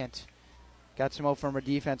second. Got some help from her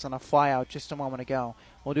defense on a flyout just a moment ago.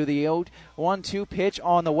 We'll do the 1-2 pitch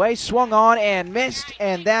on the way. Swung on and missed,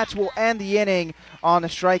 and that will end the inning on the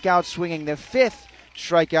strikeout swinging. The 5th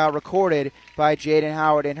strikeout recorded by Jaden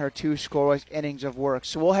Howard in her 2 scoreless innings of work.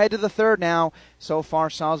 So we'll head to the 3rd now. So far,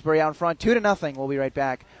 Salisbury out in front, 2-0. We'll be right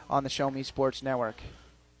back on the Show Me Sports Network.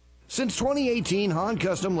 Since 2018, Han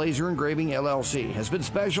Custom Laser Engraving LLC has been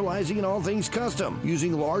specializing in all things custom,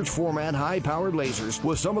 using large format, high-powered lasers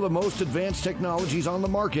with some of the most advanced technologies on the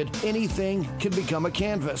market. Anything can become a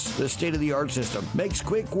canvas. The state-of-the-art system makes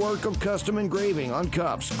quick work of custom engraving on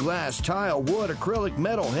cups, glass, tile, wood, acrylic,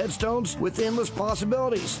 metal, headstones with endless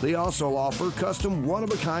possibilities. They also offer custom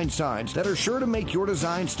one-of-a-kind signs that are sure to make your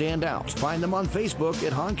design stand out. Find them on Facebook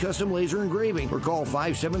at Han Custom Laser Engraving or call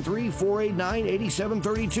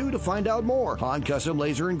 573-489-8732 to find out more. Han Custom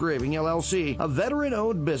Laser Engraving LLC, a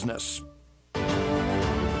veteran-owned business.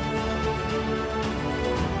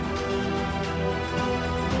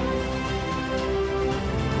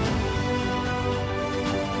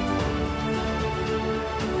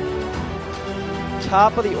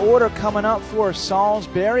 Top of the order coming up for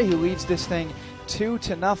Salisbury, who leads this thing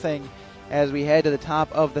 2-0 as we head to the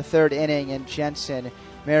top of the 3rd inning. And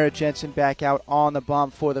Mara Jensen back out on the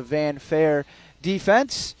bump for the Van Fair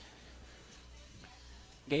defense.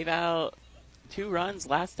 Gave out 2 runs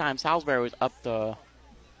last time Salisbury was up the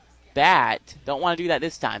bat. Don't want to do that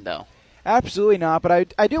this time, though. Absolutely not,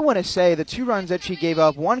 but I do want to say the 2 runs that she gave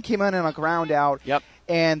up, one came in on a ground out,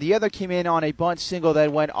 and the other came in on a bunt single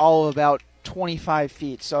that went all of about 25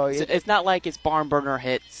 feet. So it's not like it's barn burner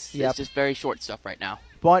hits. Yep. It's just very short stuff right now.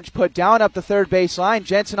 Bunch put down up the 3rd base line.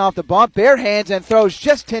 Jensen off the bump, bare hands, and throws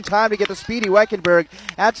just in time to get the speedy Weckenberg.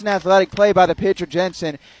 That's an athletic play by the pitcher,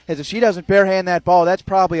 Jensen. As if she doesn't bare hand that ball, that's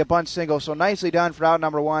probably a bunt single. So nicely done for out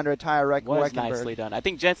number 1 to retire Weckenberg. Was nicely done. I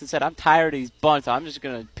think Jensen said, I'm tired of these bunts. I'm just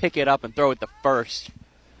going to pick it up and throw it to first.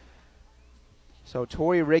 So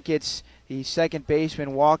Tori Ricketts, the second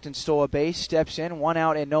baseman, walked and stole a base, steps in, 1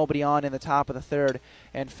 out and nobody on in the top of the 3rd,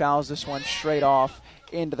 and fouls this one straight off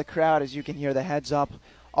into the crowd. As you can hear the heads up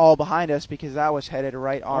all behind us because that was headed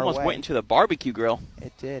right our way. Almost went into the barbecue grill.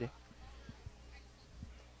 It did.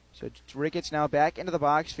 So Ricketts now back into the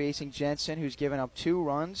box facing Jensen, who's given up 2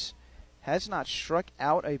 runs. Has not struck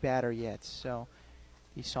out a batter yet. So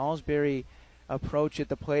the Salisbury approach at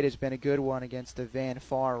the plate has been a good one against the Van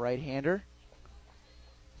Far right-hander.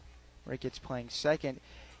 Ricketts playing second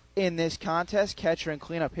in this contest. Catcher and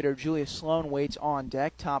cleanup hitter Julia Sloan waits on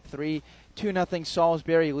deck. Top 3, 2-0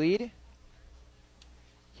 Salisbury lead.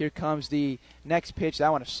 Here comes the next pitch.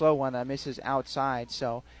 That one a slow one that misses outside.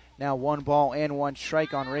 So now 1 ball and 1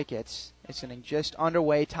 strike on Ricketts. This inning just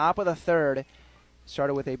underway. Top of the 3rd.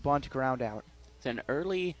 Started with a bunt ground out. It's an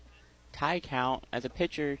early tie count. As a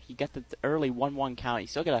pitcher, you get the early 1-1 count. You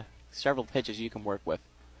still got several pitches you can work with.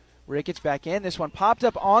 Ricketts back in. This one popped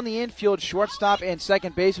up on the infield. Shortstop and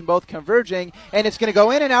second baseman both converging. And it's going to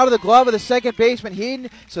go in and out of the glove of the second baseman, Heaton.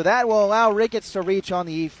 So that will allow Ricketts to reach on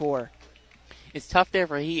the E4. It's tough there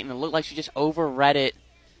for Heaton. It looked like she just overread it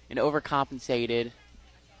and overcompensated. It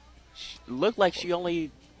looked like she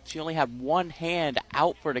only had 1 hand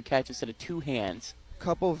out for the catch instead of 2 hands.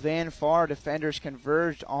 Couple Van Far defenders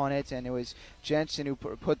converged on it, and it was Jensen who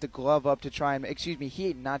put the glove up to try and,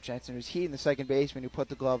 Heaton, not Jensen. It was Heaton, the second baseman, who put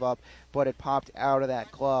the glove up, but it popped out of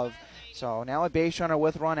that glove. So now a base runner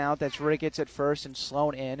with run out. That's Ricketts at first and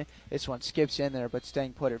Sloan in. This one skips in there, but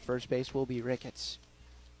staying put at first base will be Ricketts.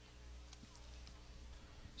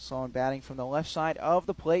 Sloan batting from the left side of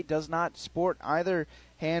the plate, does not sport either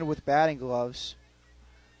hand with batting gloves.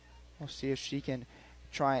 We'll see if she can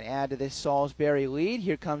try and add to this Salisbury lead.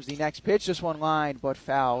 Here comes the next pitch. This one lined, but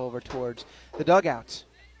foul over towards the dugouts.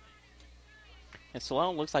 And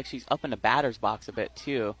Sloan looks like she's up in the batter's box a bit,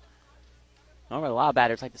 too. Normally, a lot of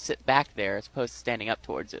batters like to sit back there as opposed to standing up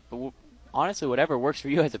towards it. But honestly, whatever works for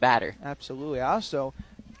you as a batter. Absolutely. Also,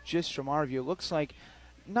 just from our view, it looks like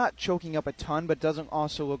not choking up a ton, but doesn't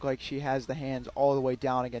also look like she has the hands all the way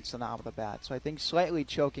down against the knob of the bat. So I think slightly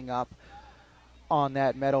choking up on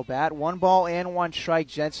that metal bat. 1 ball and 1 strike.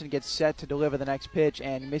 Jensen gets set to deliver the next pitch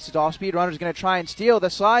and misses off speed. Runner's going to try and steal the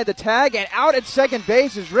slide, the tag, and out at second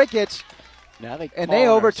base is Ricketts. Now they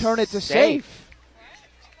overturn it to safe.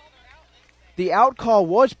 The out call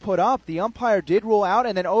was put up. The umpire did rule out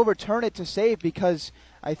and then overturn it to safe because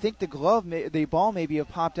I think the ball maybe have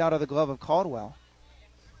popped out of the glove of Caldwell.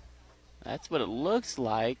 That's what it looks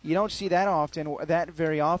like. You don't see that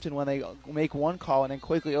very often when they make one call and then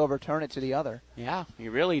quickly overturn it to the other. Yeah,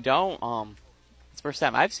 you really don't. It's the first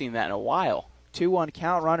time I've seen that in a while. 2-1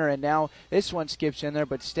 count runner, and now this one skips in there,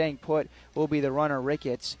 but staying put will be the runner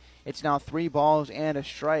Ricketts. It's now 3 balls and a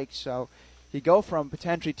strike, so you go from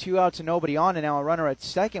potentially 2 outs and nobody on, and now a runner at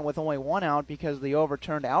second with only 1 out because of the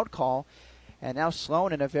overturned out call. And now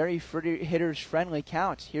Sloan in a very hitters-friendly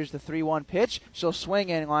count. Here's the 3-1 pitch. She'll swing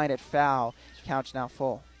in line at foul. Count's now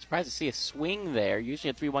full. Surprised to see a swing there.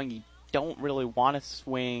 Usually at 3-1 you don't really want to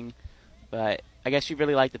swing, but I guess you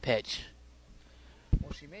really like the pitch.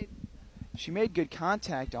 Well, she made good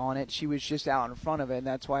contact on it. She was just out in front of it, and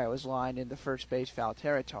that's why it was lined into first base foul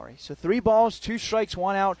territory. So 3 balls, 2 strikes,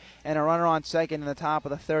 1 out, and a runner on second in the top of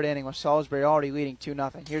the 3rd inning with Salisbury already leading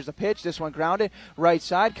 2-0. Here's the pitch. This one grounded. Right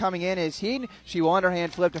side coming in is Heaton. She will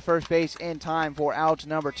underhand flip to first base in time for out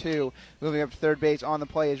number 2. Moving up to third base on the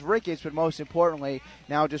play is Ricketts, but most importantly,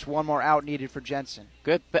 now just 1 more out needed for Jensen.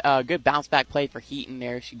 Good bounce back play for Heaton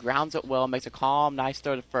there. She grounds it well, makes a calm, nice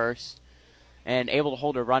throw to first, and able to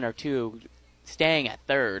hold her runner too, staying at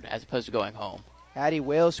third as opposed to going home. Addie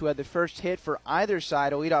Wales, who had the first hit for either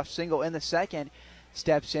side, a leadoff single in the second,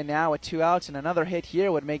 steps in now with 2 outs, and another hit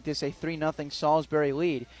here would make this a 3-0 Salisbury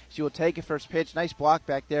lead. She will take a first pitch. Nice block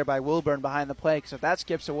back there by Wilburn behind the plate. So if that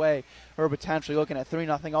skips away, we're potentially looking at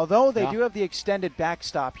 3-0, although they do have the extended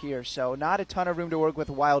backstop here, so not a ton of room to work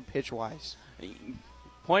with wild pitch-wise.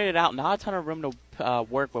 Pointed out, not a ton of room to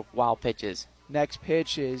work with wild pitches. Next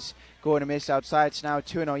pitch is going to miss outside. It's now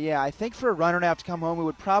 2-0. Yeah, I think for a runner to have to come home, we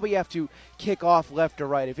would probably have to kick off left or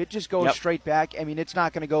right. If it just goes straight back, I mean, it's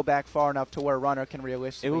not going to go back far enough to where a runner can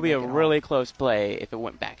realistically It would be a really close play if it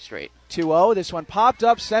went back straight. 2-0. This one popped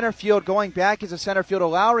up center field. Going back is a center fielder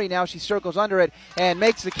Lowry. Now she circles under it and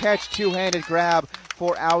makes the catch. 2-handed grab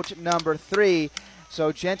for out number 3.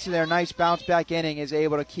 So Jensen, their nice bounce back inning, is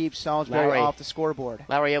able to keep Salisbury off the scoreboard.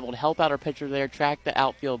 Lowry able to help out her pitcher there, track the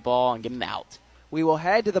outfield ball, and get an out. We will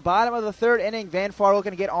head to the bottom of the 3rd inning. Van Far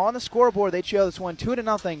looking to get on the scoreboard. They trail this one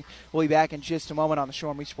 2-0. We'll be back in just a moment on the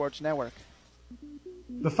Show Me Sports Network.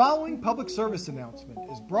 The following public service announcement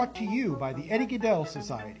is brought to you by the Eddie Gaedel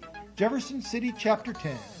Society, Jefferson City Chapter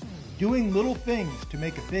 10, doing little things to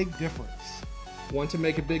make a big difference. Want to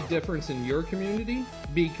make a big difference in your community?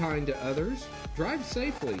 Be kind to others, drive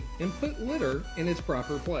safely, and put litter in its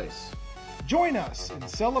proper place. Join us in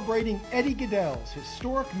celebrating Eddie Gaedele's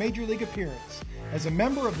historic Major League appearance as a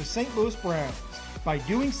member of the St. Louis Browns by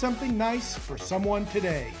doing something nice for someone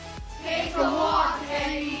today. Take a walk,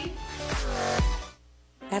 Eddie.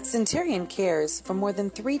 At Centurion Cares, for more than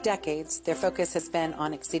 3 decades, their focus has been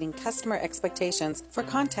on exceeding customer expectations for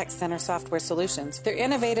contact center software solutions. Their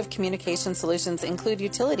innovative communication solutions include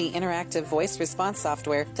utility interactive voice response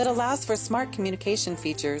software that allows for smart communication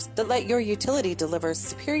features that let your utility deliver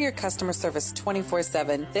superior customer service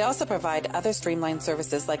 24/7. They also provide other streamlined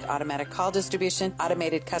services like automatic call distribution,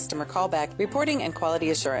 automated customer callback, reporting, and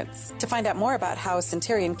quality assurance. To find out more about how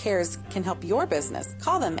Centurion Cares can help your business,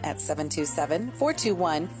 call them at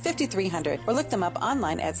 727-421-5300 or look them up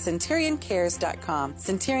online at centurioncares.com.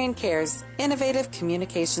 Centurion Cares, innovative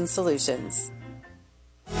communication solutions.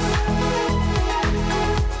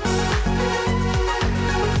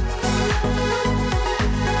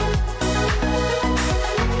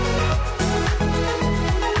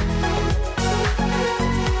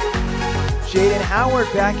 Jaden Howard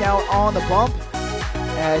back out on the bump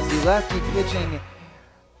as the lefty pitching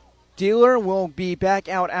dealer will be back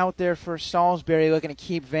out there for Salisbury, looking to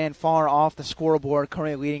keep Van Far off the scoreboard,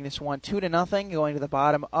 currently leading this one 2-0, going to the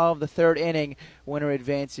bottom of the 3rd inning. Winner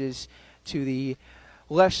advances to the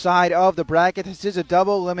left side of the bracket. This is a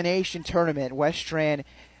double elimination tournament. New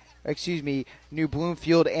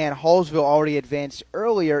Bloomfield and Hallsville already advanced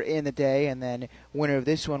earlier in the day, and then winner of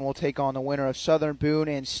this one will take on the winner of Southern Boone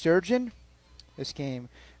and Sturgeon.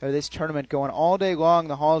 This tournament going all day long,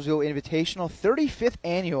 the Hallsville Invitational, 35th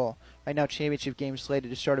annual. Right now, championship game slated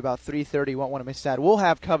to start about 3:30. Won't want to miss that. We'll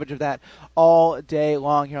have coverage of that all day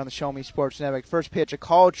long here on the Show Me Sports Network. First pitch, a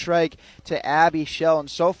called strike to Abby Shelton.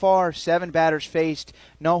 So far, 7 batters faced,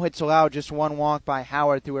 no hits allowed, just 1 walk by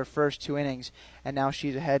Howard through her first 2 innings. And now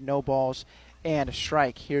she's ahead, no balls and a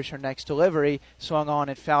strike. Here's her next delivery. Swung on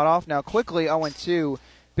and fouled off. Now quickly 0-2.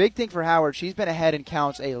 Big thing for Howard. She's been ahead in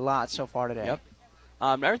counts a lot so far today. Yep.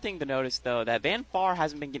 Another thing to notice, though, that Van Far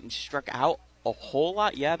hasn't been getting struck out a whole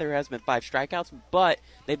lot. Yeah, there has been 5 strikeouts, but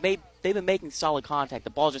they've been making solid contact. The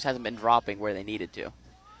ball just hasn't been dropping where they needed to.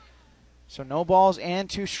 So no balls and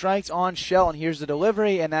 2 strikes on Shelton. Here's the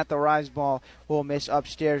delivery, and the rise ball will miss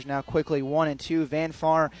upstairs. Now quickly 1-2. Van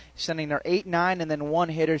Far sending their 8, 9, and then 1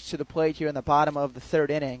 hitters to the plate here in the bottom of the 3rd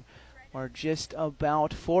inning. We're just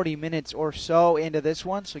about 40 minutes or so into this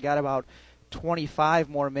one, so we got about 25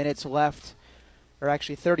 more minutes left. Or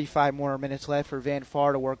actually 35 more minutes left for Van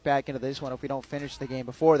Far to work back into this one if we don't finish the game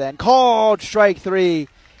before then. Called strike 3,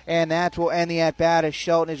 and that will end the at-bat as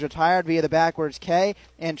Shelton is retired via the backwards K.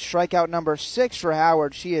 And strikeout number 6 for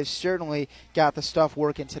Howard. She has certainly got the stuff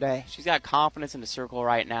working today. She's got confidence in the circle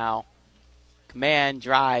right now. Command,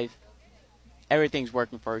 drive, everything's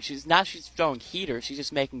working for her. She's throwing heaters. She's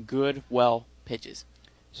just making good, pitches.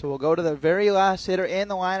 So we'll go to the very last hitter in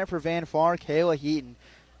the lineup for Van Far, Kayla Heaton.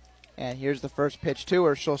 And here's the first pitch to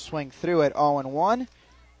her. She'll swing through it 0-1.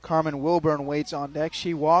 Carmen Wilburn waits on deck.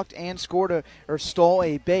 She walked and stole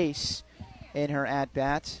a base in her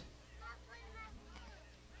at-bat.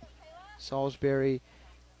 Salisbury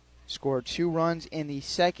scored 2 runs in the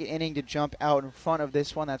 2nd inning to jump out in front of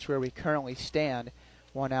this one. That's where we currently stand.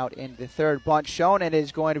 1 out in the 3rd. Bunt shown, and it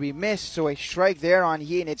is going to be missed. So a strike there on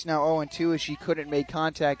Heaton. It's now 0-2 as she couldn't make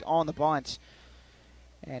contact on the bunt.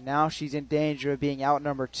 And now she's in danger of being out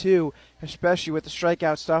number 2, especially with the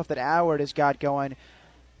strikeout stuff that Howard has got going.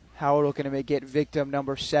 Howard looking to get victim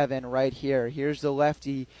number 7 right here. Here's the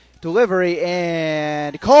lefty delivery,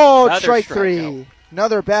 and called strike 3.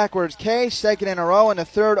 Another backwards K, 2nd in a row, and the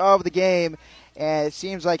 3rd of the game. And it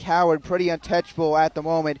seems like Howard pretty untouchable at the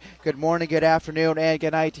moment. Good morning, good afternoon, and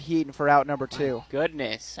good night to Heaton for out number 2. My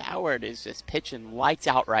goodness, Howard is just pitching lights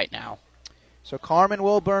out right now. So Carmen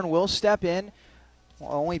Wilburn will step in.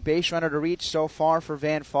 Only base runner to reach so far for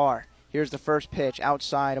Van Far. Here's the first pitch,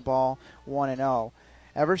 outside, a ball, 1-0.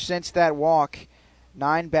 Ever since that walk,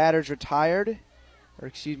 8 batters retired,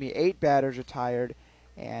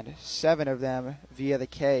 and 7 of them via the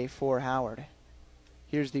K for Howard.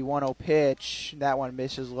 Here's the 1-0 pitch. That one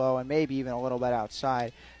misses low and maybe even a little bit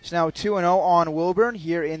outside. So now 2-0 on Wilburn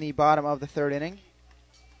here in the bottom of the 3rd inning.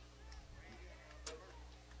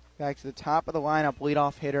 Back to the top of the lineup,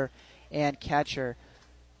 leadoff hitter and catcher.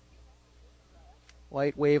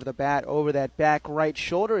 Light wave of the bat over that back right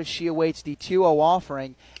shoulder as she awaits the 2-0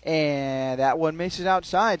 offering, and that one misses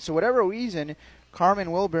outside. So whatever reason,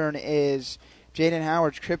 Carmen Wilburn is Jaden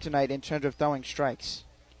Howard's kryptonite in terms of throwing strikes.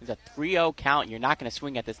 It's a 3-0 count, and you're not going to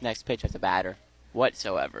swing at this next pitch as a batter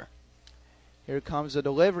whatsoever. Here comes the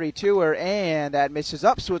delivery to her, and that misses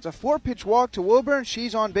up. So it's a 4-pitch walk to Wilburn.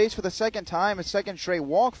 She's on base for the 2nd time, a 2nd straight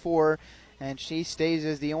walk for her. And she stays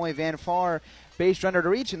as the only Van Far base runner to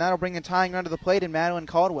reach, and that'll bring the tying run to the plate in Madeline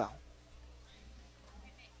Caldwell.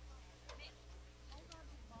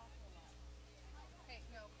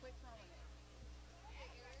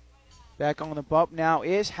 Back on the bump now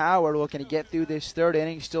is Howard, looking to get through this third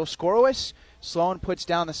inning. Still scoreless. Sloan puts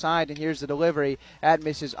down the side, and here's the delivery at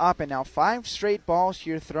misses up. And now 5 straight balls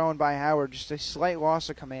here thrown by Howard. Just a slight loss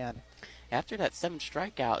of command. After that 7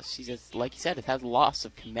 strikeouts, she just, like you said, it has loss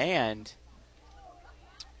of command.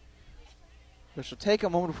 Which will take a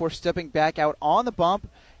moment before stepping back out on the bump,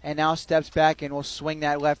 and now steps back and will swing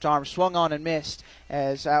that left arm. Swung on and missed,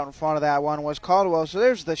 as out in front of that one was Caldwell. So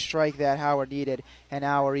there's the strike that Howard needed, and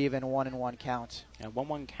now we're even 1-1 count. Yeah,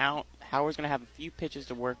 1-1 count. Howard's going to have a few pitches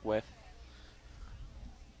to work with.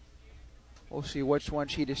 We'll see which one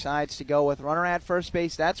she decides to go with. Runner at first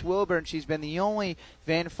base, that's Wilburn. She's been the only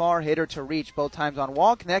Van Far hitter to reach both times on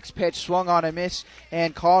walk. Next pitch, swung on a miss,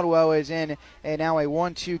 and Caldwell is in, and now a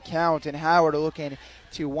 1-2 count, and Howard looking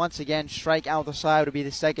to once again strike out the side. Would be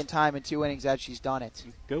the second time in 2 innings that she's done it.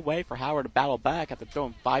 Good way for Howard to battle back after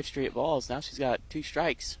throwing 5 straight balls. Now she's got 2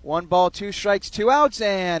 strikes. 1 ball, 2 strikes, 2 outs,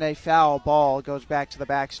 and a foul ball goes back to the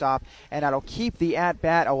backstop, and that'll keep the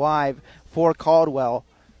at-bat alive for Caldwell.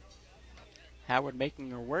 Howard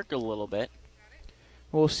making her work a little bit.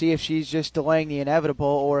 We'll see if she's just delaying the inevitable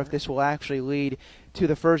or if this will actually lead to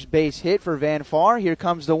the first base hit for Van Far. Here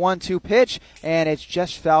comes the 1-2 pitch, and it's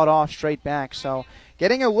just fouled off straight back. So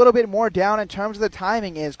getting a little bit more down in terms of the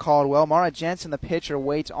timing is Caldwell. Mara Jensen, the pitcher,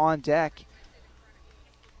 waits on deck.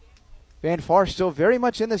 Van Far still very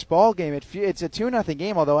much in this ball game. It's a 2-0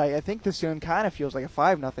 game, although I think this soon kind of feels like a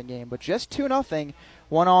 5-0 game. But just 2-0,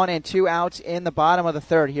 1 on and 2 outs in the bottom of the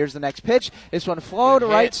third. Here's the next pitch. This one flowed to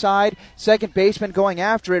right side. Second baseman going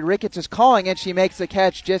after it. Ricketts is calling it. She makes the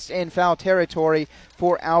catch just in foul territory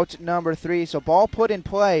for out number 3. So ball put in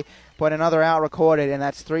play, but another out recorded, and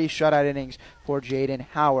that's 3 shutout innings for Jaden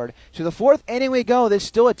Howard. To the 4th inning we go. This is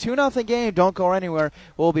still a 2-0 game. Don't go anywhere.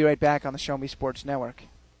 We'll be right back on the Show Me Sports Network.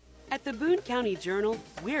 At the Boone County Journal,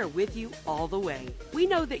 we're with you all the way. We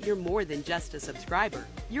know that you're more than just a subscriber.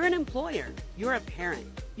 You're an employer, you're a parent,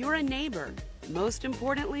 you're a neighbor. Most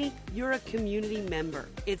importantly, you're a community member.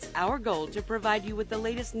 It's our goal to provide you with the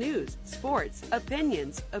latest news, sports,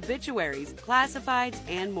 opinions, obituaries, classifieds,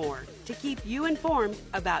 and more to keep you informed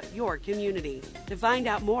about your community. To find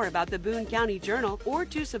out more about the Boone County Journal or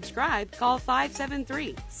to subscribe, call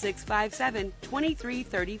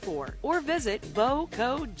 573-657-2334 or visit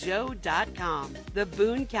bocojoe.com. The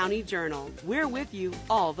Boone County Journal. We're with you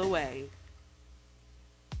all the way.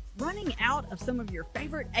 Running out of some of your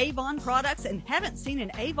favorite Avon products and haven't seen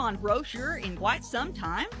an Avon brochure in quite some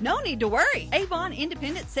time? No need to worry. Avon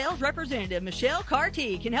Independent Sales Representative Michelle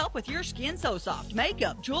Carty can help with your Skin So Soft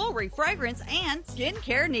makeup, jewelry, fragrance, and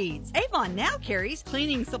skincare needs. Avon now carries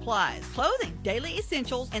cleaning supplies, clothing, daily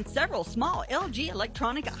essentials, and several small LG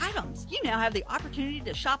electronic items. You now have the opportunity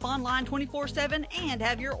to shop online 24/7 and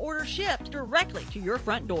have your order shipped directly to your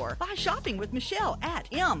front door by shopping with Michelle at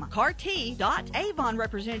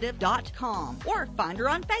mcarty.avonrepresentative.com or find her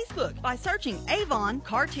on Facebook by searching Avon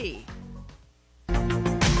Carty.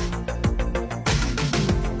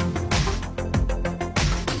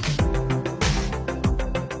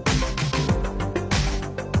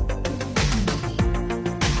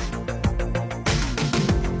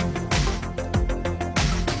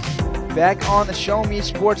 Back on the Show Me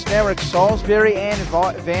Sports Network, Salisbury and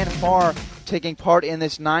Van Far taking part in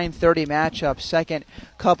this 9:30 matchup. Second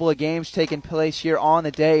couple of games taking place here on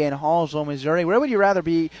the day in Hallsville, Missouri. Where would you rather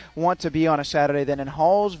want to be on a Saturday than in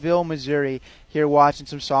Hallsville, Missouri, here watching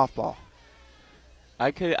some softball?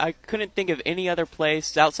 I couldn't think of any other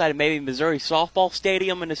place outside of maybe Missouri Softball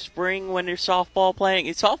Stadium in the spring when there's softball playing.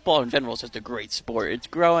 Softball in general is just a great sport. It's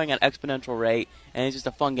growing at an exponential rate, and it's just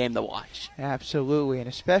a fun game to watch. Absolutely, and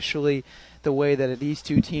especially the way that these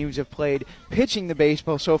two teams have played pitching the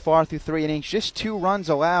baseball so far through 3 innings. Just 2 runs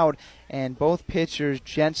allowed, and both pitchers,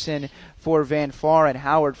 Jensen for Van Far and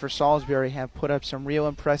Howard for Salisbury, have put up some real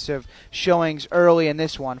impressive showings early in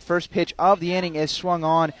this one. First pitch of the inning is swung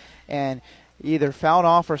on and either fouled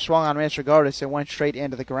off or swung on miss. Regardless, it went straight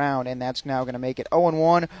into the ground, and that's now going to make it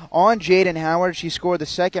 0-1 on Jaden Howard. She scored the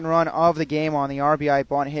second run of the game on the RBI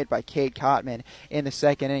bunt hit by Kate Cotman in the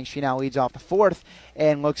second inning. She now leads off the 4th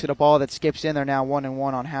and looks at a ball that skips in there, now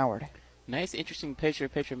 1-1 on Howard. Nice, interesting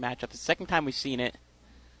pitcher-pitcher matchup. The second time we've seen it.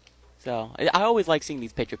 So I always like seeing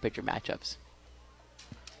these pitcher-pitcher matchups.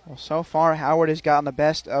 Well, so far, Howard has gotten the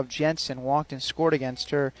best of Jensen, walked and scored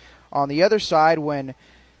against her. On the other side,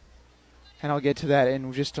 and I'll get to that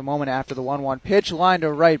in just a moment after the 1-1 pitch, line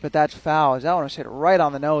to right, but that's foul. That one was hit right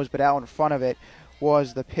on the nose, but out in front of it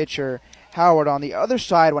was the pitcher Howard on the other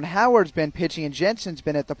side. When Howard's been pitching and Jensen's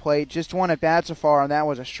been at the plate, just one at bat so far, and that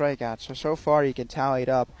was a strikeout. So far you can tally it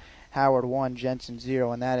up. Howard 1, Jensen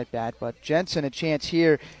 0 in that at bat. But Jensen a chance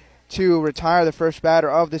here to retire the first batter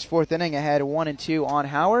of this fourth inning ahead 1-2 on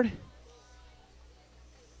Howard.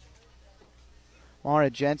 Mara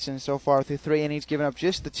Jensen so far through 3 innings, giving up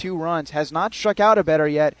just the 2 runs, has not struck out a batter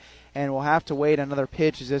yet, and will have to wait another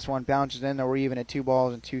pitch as this one bounces in. We're even at 2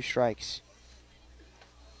 balls and 2 strikes.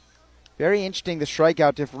 Very interesting, the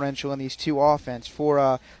strikeout differential in these two offense.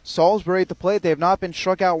 For Salisbury at the plate, they have not been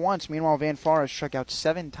struck out once. Meanwhile, Van Far has struck out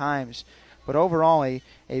 7 times. But overall, a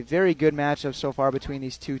very good matchup so far between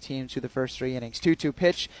these two teams through the first 3 innings. 2-2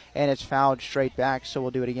 pitch, and it's fouled straight back, so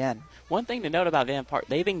we'll do it again. One thing to note about Van Park,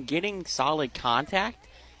 they've been getting solid contact.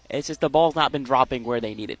 It's just the ball's not been dropping where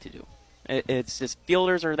they need it to do. It's just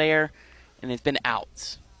fielders are there, and it's been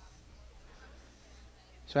outs.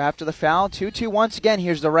 So after the foul, 2-2 once again.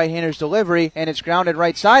 Here's the right-hander's delivery, and it's grounded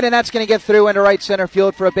right side, and that's going to get through into right center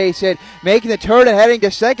field for a base hit. Making the turn and heading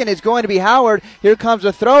to second is going to be Howard. Here comes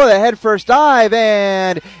a throw, the head first dive,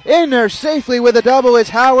 and in there safely with a double is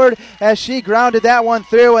Howard as she grounded that one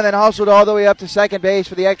through and then hustled all the way up to second base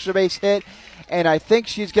for the extra base hit. And I think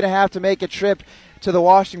she's going to have to make a trip to the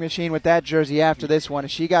washing machine with that jersey after this one.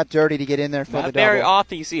 She got dirty to get in there for the double. Very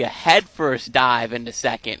often you see a head first dive into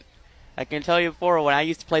second. I can tell you before, when I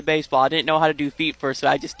used to play baseball, I didn't know how to do feet first, so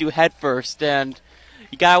I just do head first. And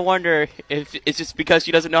you got to wonder if it's just because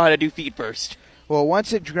she doesn't know how to do feet first. Well,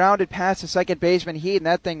 once it grounded past the second baseman Heaton,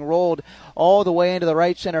 that thing rolled all the way into the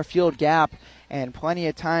right center field gap. And plenty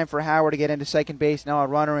of time for Howard to get into second base. Now a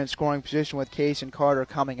runner in scoring position with Case and Carter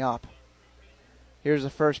coming up. Here's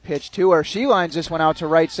the first pitch to her. She lines this one out to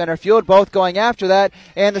right center field, both going after that,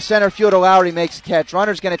 and the center fielder Lowry makes the catch.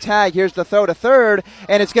 Runner's going to tag. Here's the throw to third,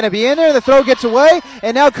 and it's going to be in there. The throw gets away,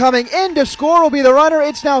 and now coming in to score will be the runner.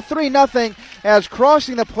 It's now 3-0 as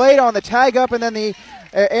crossing the plate on the tag up, and then the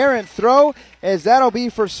errant throw, as that'll be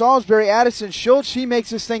for Salisbury. Addison Schultz, she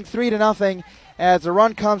makes this thing 3-0 as the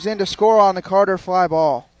run comes in to score on the Carter fly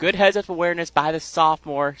ball. Good heads-up awareness by the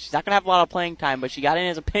sophomore. She's not going to have a lot of playing time, but she got in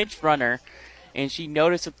as a pinch runner, and she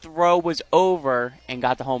noticed the throw was over and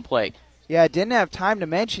got the home plate. Yeah, didn't have time to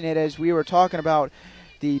mention it as we were talking about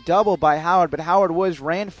the double by Howard, but Howard was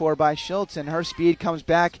ran for by Schultz, and her speed comes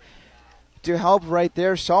back to help right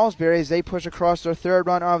there Salisbury as they push across their 3rd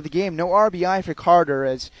run of the game. No RBI for Carter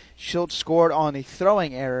as Schultz scored on the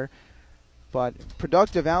throwing error, but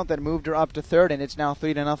productive out that moved her up to 3rd, and it's now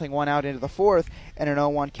 3-0, 1 out into the 4th, and an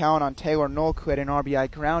 0-1 count on Taylor Knoll, who had an RBI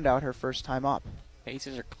ground out her first time up.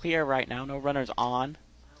 Bases are clear right now. No runners on.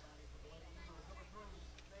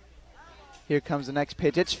 Here comes the next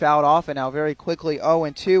pitch. It's fouled off, and now very quickly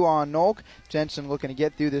 0-2 on Nolk. Jensen looking to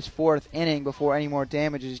get through this 4th inning before any more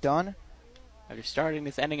damage is done. After starting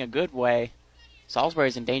this inning a good way,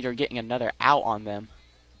 Salisbury's in danger of getting another out on them.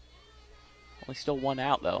 Only still 1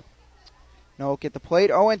 out, though. Nolk at the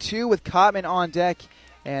plate. 0-2 with Cotman on deck,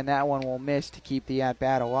 and that one will miss to keep the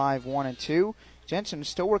at-bat alive. 1-2. Jensen is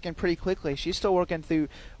still working pretty quickly. She's still working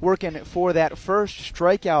for that first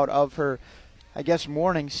strikeout of her, I guess,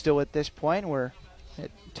 morning still at this point. We're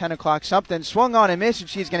at 10 o'clock something. Swung on and missed, and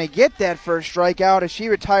she's going to get that first strikeout as she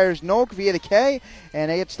retires Nolk via the K,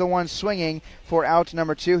 and it's the one swinging for out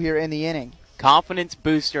number 2 here in the inning. Confidence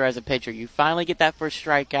booster as a pitcher. You finally get that first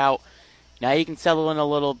strikeout. Now you can settle in a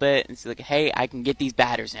little bit and say, like, hey, I can get these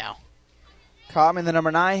batters now. Cotman, the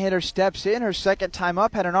number 9 hitter, steps in. Her second time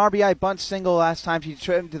up, had an RBI bunt single last time she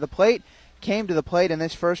came to the plate, and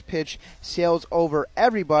this first pitch sails over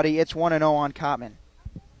everybody. It's 1-0 on Cotman.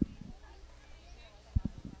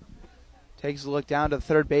 Takes a look down to the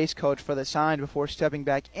third base coach for the sign before stepping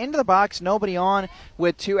back into the box. Nobody on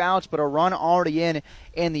with 2 outs, but a run already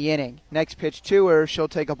in the inning. Next pitch to her, she'll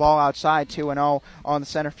take a ball outside, 2-0 on the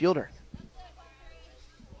center fielder.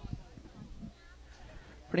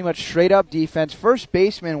 Pretty much straight-up defense. First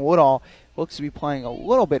baseman Woodall looks to be playing a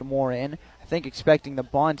little bit more in. I think expecting the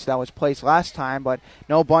bunt that was placed last time, but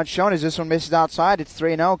no bunt shown as this one misses outside. It's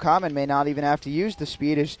 3-0. Cotman may not even have to use the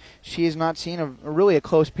speed as she has not seen really a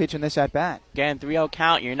close pitch in this at-bat. Again, 3-0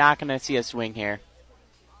 count. You're not going to see a swing here.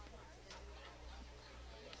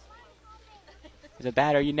 As a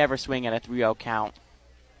batter, you never swing at a 3-0 count.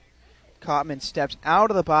 Cotman steps out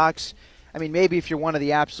of the box. I mean, maybe if you're one of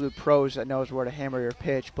the absolute pros that knows where to hammer your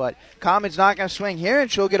pitch, but Cotman's not going to swing here, and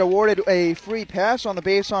she'll get awarded a free pass on the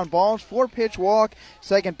base on balls. 4-pitch walk,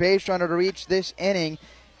 second base runner to reach this inning,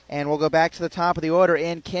 and we'll go back to the top of the order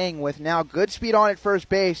in King with now good speed on at first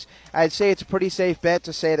base. I'd say it's a pretty safe bet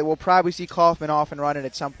to say that we'll probably see Kaufman off and running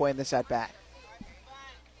at some point in this at-bat.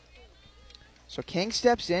 So King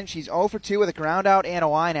steps in. She's 0 for 2 with a ground out and a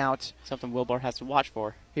line out. Something Wilburn has to watch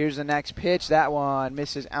for. Here's the next pitch. That one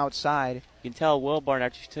misses outside. You can tell Wilburn,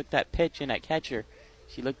 after she took that pitch in at catcher,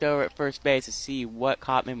 she looked over at first base to see what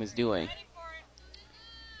Cotman was doing.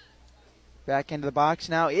 Back into the box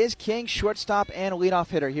now is King, shortstop and a leadoff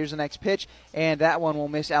hitter. Here's the next pitch, and that one will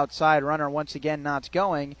miss outside. Runner once again not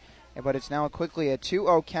going, but it's now quickly a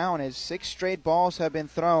 2-0 count as 6 straight balls have been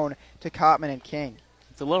thrown to Cotman and King.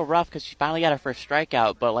 It's a little rough because she finally got her first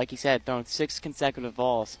strikeout, but like you said, thrown 6 consecutive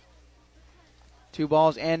balls. 2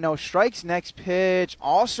 balls and no strikes. Next pitch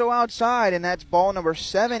also outside, and that's ball number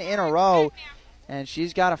 7 in a row. And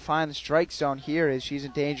she's got to find the strike zone here as she's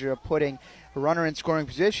in danger of putting a runner in scoring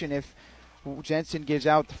position. If Jensen gives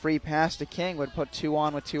out the free pass to King, would put 2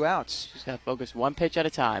 on with 2 outs. She's got to focus 1 pitch at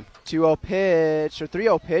a time. 2-0 pitch, or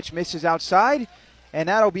 3-0 pitch, misses outside, and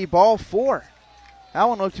that'll be ball 4. That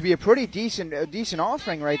one looked to be a pretty decent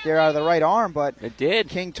offering right there out of the right arm, but it did.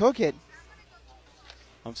 King took it.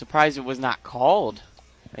 I'm surprised it was not called.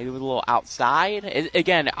 Maybe it was a little outside.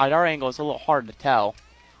 Again, at our angle, it's a little hard to tell.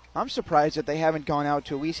 I'm surprised that they haven't gone out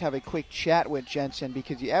to at least have a quick chat with Jensen,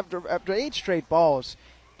 because after 8 straight balls,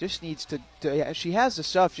 just needs to she has the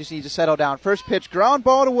stuff, just needs to settle down. First pitch, ground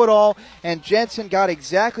ball to Woodall, and Jensen got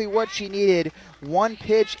exactly what she needed. 1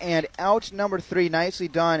 pitch and out, number 3. Nicely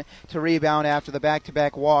done to rebound after the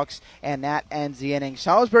back-to-back walks, and that ends the inning.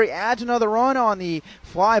 Salisbury adds another run on the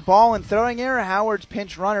fly ball and throwing error. Howard's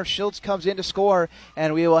pinch runner, Schultz, comes in to score,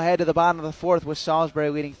 and we will head to the bottom of the 4th with Salisbury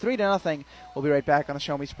leading 3-0. We'll be right back on the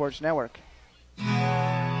Show Me Sports Network.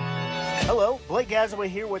 Hello, Blake Gazaway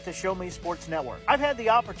here with the Show Me Sports Network. I've had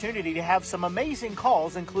the opportunity to have some amazing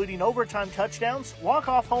calls, including overtime touchdowns,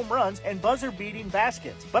 walk-off home runs, and buzzer-beating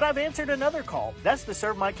baskets. But I've answered another call. That's to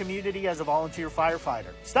serve my community as a volunteer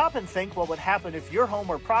firefighter. Stop and think what would happen if your home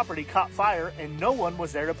or property caught fire and no one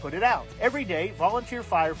was there to put it out. Every day, volunteer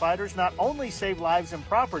firefighters not only save lives and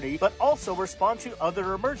property, but also respond to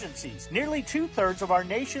other emergencies. Nearly 2/3 of our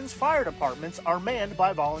nation's fire departments are manned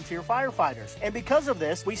by volunteer firefighters. And because of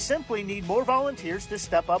this, we simply need more volunteers to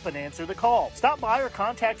step up and answer the call. Stop by or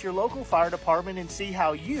contact your local fire department and see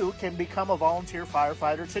how you can become a volunteer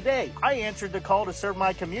firefighter today. I answered the call to serve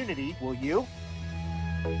my community. Will you?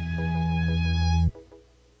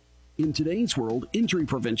 In today's world, injury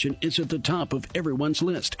prevention is at the top of everyone's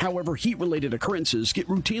list. However, heat-related occurrences get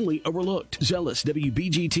routinely overlooked. Zealous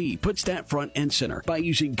WBGT puts that front and center. By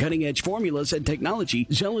using cutting-edge formulas and technology,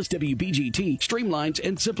 Zealous WBGT streamlines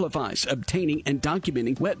and simplifies obtaining and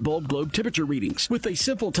documenting wet bulb globe temperature readings. With a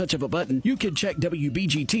simple touch of a button, you can check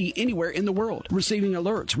WBGT anywhere in the world, receiving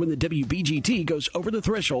alerts when the WBGT goes over the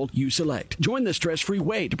threshold you select. Join the stress-free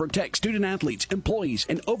way to protect student-athletes, employees,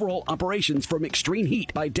 and overall operations from extreme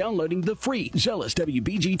heat by downloading the free Zealous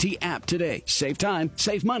WBGT app today. Save time,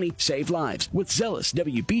 save money, save lives with Zealous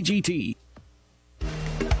WBGT.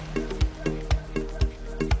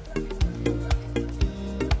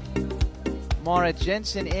 Mara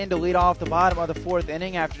Jensen in to lead off the bottom of the 4th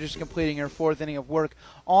inning after just completing her 4th inning of work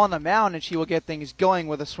on the mound, and she will get things going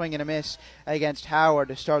with a swing and a miss against Howard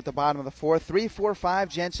to start the bottom of the 4th. 3, 4, 5,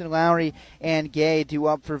 Jensen, Lowry, and Gay due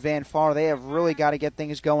up for Van Far. They have really got to get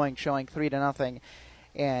things going, showing 3-0.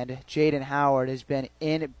 And Jaden Howard has been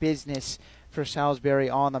in business for Salisbury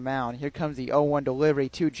on the mound. Here comes the 0-1 delivery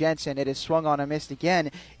to Jensen. It is swung on and missed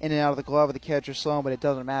again in and out of the glove of the catcher Sloan, but it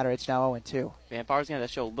doesn't matter. It's now 0-2. Van Far's going to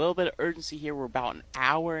show a little bit of urgency here. We're about an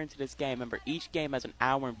hour into this game. Remember, each game has an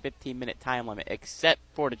hour and 15-minute time limit, except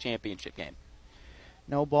for the championship game.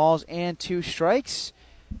 No balls and 2 strikes.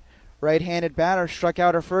 Right-handed batter struck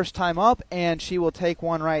out her first time up, and she will take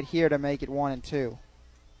one right here to make it 1-2.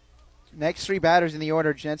 Next 3 batters in the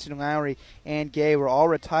order, Jensen, Lowry, and Gay, were all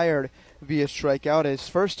retired via strikeout. His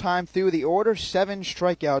first time through the order, 7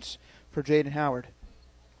 strikeouts for Jaden Howard.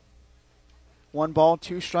 1 ball,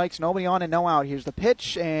 2 strikes, nobody on and no out. Here's the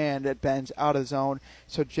pitch, and it bends out of zone.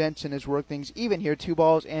 So Jensen has worked things even here. 2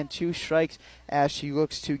 balls and 2 strikes as she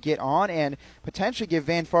looks to get on and potentially give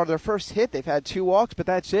Van Far their first hit. They've had 2 walks, but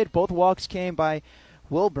that's it. Both walks came by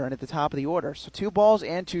Wilburn at the top of the order. So 2 balls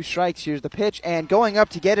and 2 strikes. Here's the pitch, and going up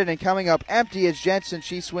to get it and coming up empty is Jensen.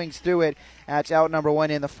 She swings through it. That's out number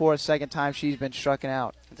 1 in the 4th, second time she's been struck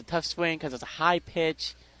out. It's a tough swing because it's a high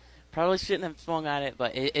pitch. Probably shouldn't have swung on it,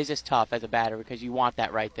 but it is just tough as a batter because you want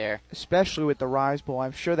that right there. Especially with the rise ball.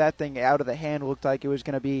 I'm sure that thing out of the hand looked like it was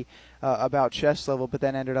going to be about chest level, but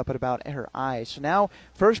then ended up at about her eyes. So now,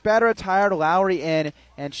 first batter retired, Lowry in,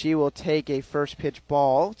 and she will take a first pitch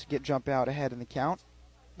ball to jump out ahead in the count.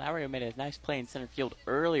 Lowry made a nice play in center field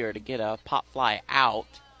earlier to get a pop fly out.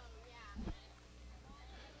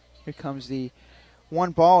 Here comes the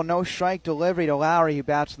 1 ball, no strike delivery to Lowry, who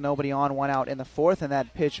bats with nobody on, 1 out in the 4th, and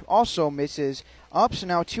that pitch also misses up. So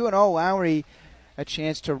now 2-0. Lowry a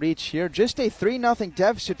chance to reach here. Just a 3-0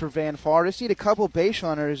 deficit for Van Far. Just need a couple base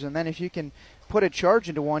runners, and then if you can put a charge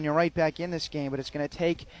into one, you're right back in this game. But it's going to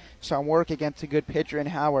take some work against a good pitcher in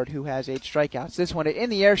Howard, who has 8 strikeouts. This one in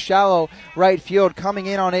the air, shallow right field. Coming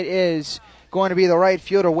in on it is going to be the right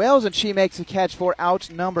fielder, Wales, and she makes the catch for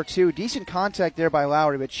out number 2. Decent contact there by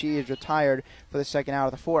Lowry, but she is retired for the second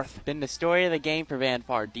out of the 4th. Been the story of the game for Van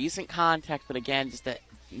Far. Decent contact, but again, just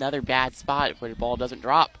another bad spot where the ball doesn't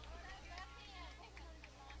drop.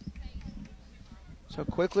 So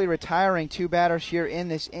quickly retiring 2 batters here in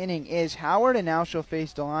this inning is Howard, and now she'll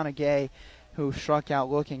face Delana Gay, who struck out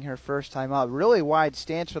looking her first time up. Really wide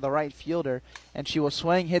stance for the right fielder, and she will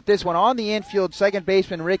swing, hit this one on the infield. Second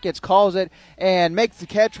baseman Ricketts calls it and makes the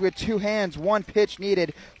catch with 2 hands. 1 pitch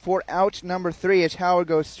needed for out number 3 as Howard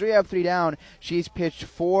goes 3 up, 3 down. She's pitched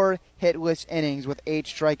 4 hitless innings with 8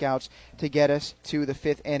 strikeouts to get us to the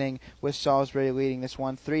 5th inning, with Salisbury leading this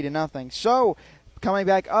one 3-0. So coming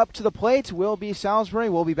back up to the plate will be Salisbury.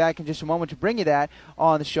 We'll be back in just a moment to bring you that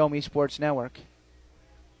on the Show Me Sports Network.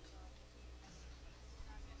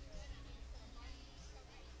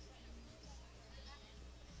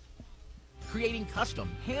 Creating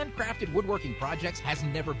custom, handcrafted woodworking projects has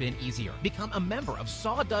never been easier. Become a member of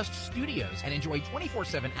Sawdust Studios and enjoy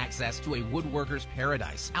 24/7 access to a woodworker's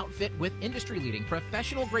paradise. Outfit with industry-leading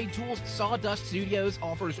professional-grade tools, Sawdust Studios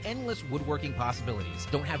offers endless woodworking possibilities.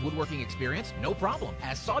 Don't have woodworking experience? No problem,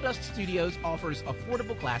 as Sawdust Studios offers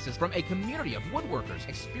affordable classes from a community of woodworkers,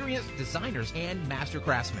 experienced designers, and master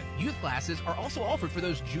craftsmen. Youth classes are also offered for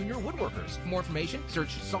those junior woodworkers. For more information,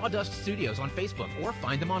 search Sawdust Studios on Facebook or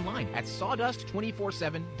find them online at sawdust247.com.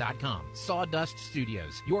 Sawdust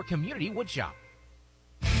Studios, your community woodshop.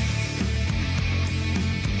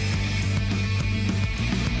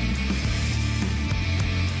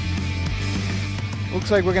 Looks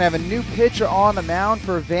like we're going to have a new pitcher on the mound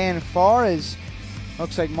for Van Far, as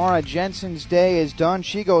looks like Mara Jensen's day is done.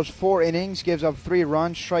 She goes 4 innings, gives up 3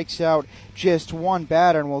 runs, strikes out just 1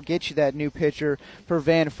 batter, and we'll get you that new pitcher for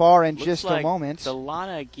Van Far in just a moment.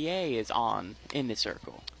 Delana Gay is on in the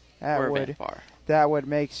circle. That would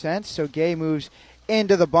make sense. So Gay moves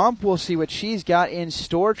into the bump. We'll see what she's got in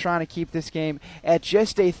store, trying to keep this game at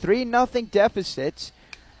just a 3-0 deficit.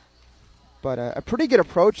 But a pretty good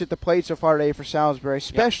approach at the plate so far today for Salisbury,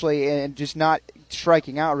 especially in just not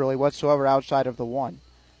striking out really whatsoever outside of the 1.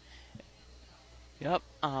 Yep.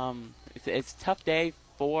 It's a tough day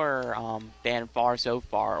for Van Far so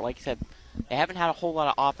far. Like I said, they haven't had a whole lot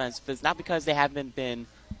of offense, but it's not because they haven't been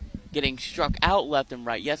getting struck out left and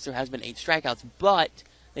right. Yes, there has been 8 strikeouts, but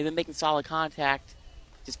they've been making solid contact,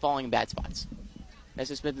 just falling in bad spots. That's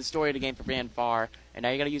just been the story of the game for Van Far. And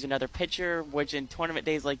now you got to use another pitcher, which in tournament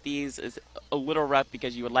days like these is a little rough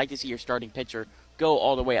because you would like to see your starting pitcher go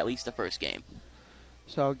all the way at least the first game.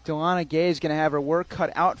 So Delana Gay is going to have her work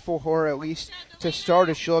cut out for her, at least to start,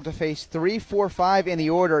 as she'll have to face 3, 4, 5 in the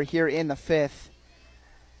order here in the 5th.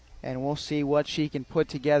 And we'll see what she can put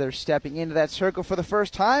together. Stepping into that circle for the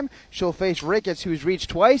first time, she'll face Ricketts, who's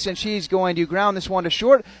reached twice, and she's going to ground this one to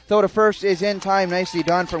short. Throw to first is in time. Nicely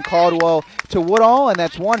done from Caldwell to Woodall, and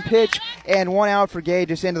that's 1 pitch and 1 out for Gay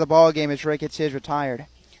just into the ball game as Ricketts is retired.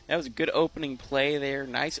 That was a good opening play there.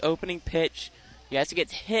 Nice opening pitch. Yes, it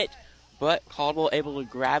gets hit, but Caldwell able to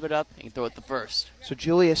grab it up and throw it to first. So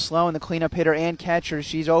Julia Sloan, the cleanup hitter and catcher,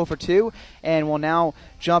 she's 0 for 2 and will now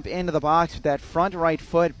jump into the box with that front right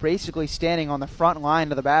foot, basically standing on the front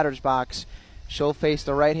line of the batter's box. She'll face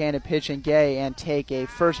the right-handed pitching Gay and take a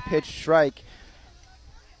first pitch strike.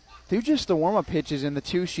 Through just the warm-up pitches and the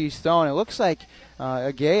 2 she's thrown, it looks like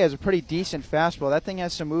Gay has a pretty decent fastball. That thing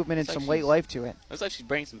has some movement and some late life to it. Looks like she's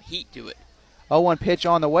bringing some heat to it. 0-1 pitch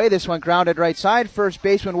on the way. This one grounded right side. First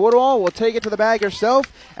baseman Woodall will take it to the bag herself,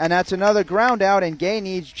 and that's another ground out, and Gay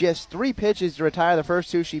needs just 3 pitches to retire the first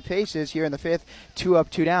 2 she faces here in the 5th. 2 up,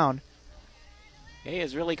 2 down. Gay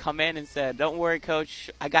has really come in and said, don't worry, Coach.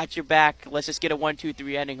 I got your back. Let's just get a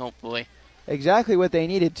 1-2-3 ending, hopefully. Exactly what they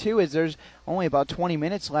needed, too, is there's only about 20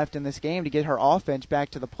 minutes left in this game to get her offense back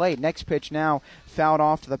to the plate. Next pitch now fouled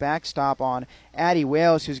off to the backstop on Addie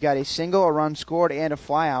Wales, who's got a single, a run scored, and a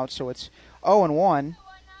flyout, so it's 0-1.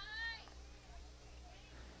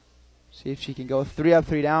 See if she can go 3 up,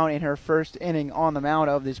 3 down in her first inning on the mound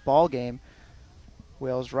of this ball game.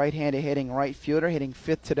 Wales right-handed hitting right fielder, hitting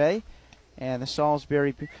 5th today. And the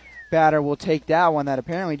Salisbury batter will take that one that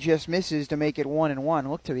apparently just misses to make it 1-1.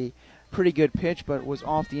 Looked to be a pretty good pitch, but was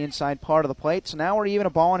off the inside part of the plate. So now we're even a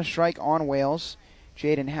ball and a strike on Wales.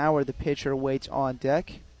 Jaden Howard, the pitcher, waits on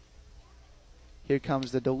deck. Here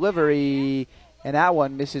comes the delivery. And that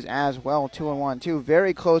one misses as well, 2-1. Two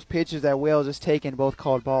very close pitches that Wales has taken, both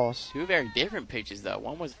called balls. Two very different pitches, though.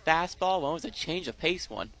 One was a fastball, one was a change of pace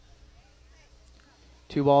one.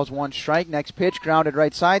 2 balls, 1 strike. Next pitch, grounded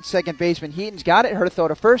right side. Second baseman Heaton's got it. Her throw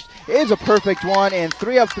to first is a perfect one, and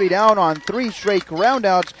 3 up, 3 down on 3 straight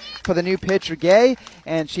groundouts for the new pitcher, Gay.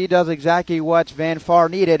 And she does exactly what Van Far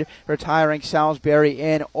needed, retiring Salisbury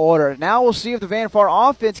in order. Now we'll see if the Van Far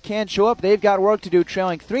offense can show up. They've got work to do,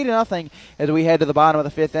 trailing 3-0 as we head to the bottom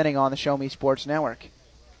of the 5th inning on the Show Me Sports Network.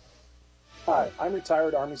 Hi, I'm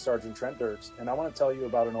retired Army Sergeant Trent Dirks, and I want to tell you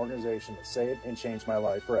about an organization that saved and changed my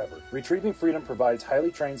life forever. Retrieving Freedom provides highly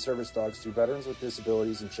trained service dogs to veterans with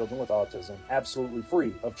disabilities and children with autism, absolutely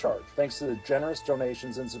free of charge, thanks to the generous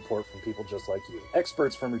donations and support from people just like you.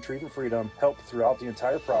 Experts from Retrieving Freedom help throughout the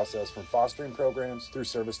entire process, from fostering programs through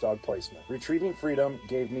service dog placement. Retrieving Freedom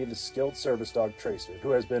gave me the skilled service dog Tracer, who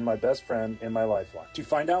has been my best friend and my lifeline. To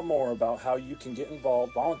find out more about how you can get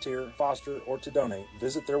involved, volunteer, foster, or to donate,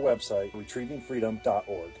 visit their website,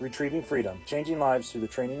 retrievingfreedom.org. Retrieving Freedom, changing lives through the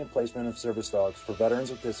training and placement of service dogs for veterans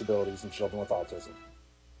with disabilities and children with autism.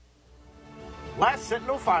 Last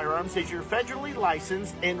Sentinel Firearms is your federally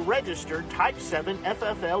licensed and registered Type 7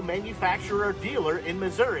 FFL manufacturer dealer in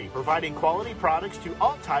Missouri, providing quality products to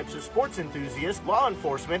all types of sports enthusiasts, law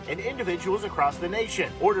enforcement, and individuals across the nation.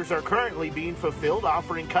 Orders are currently being fulfilled,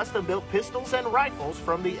 offering custom-built pistols and rifles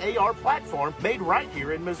from the AR platform made right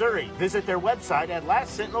here in Missouri. Visit their website at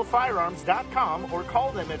lastsentinelfirearms.com or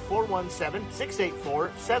call them at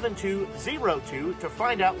 417-684-7202 to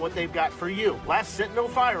find out what they've got for you. Last Sentinel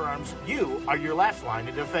Firearms, you are your last line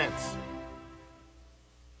of defense.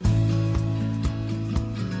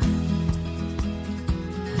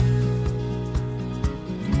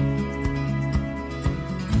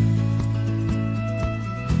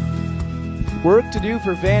 Work to do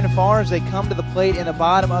for Van Far as they come to the plate in the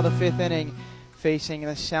bottom of the 5th inning, facing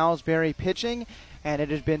the Salisbury pitching. And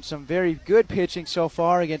it has been some very good pitching so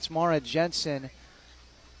far against Mara Jensen.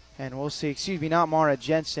 And we'll see, not Mara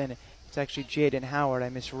Jensen. It's actually Jaden Howard. I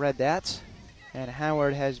misread that. And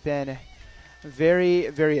Howard has been very,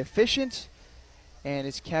 very efficient and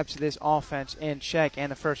has kept this offense in check. And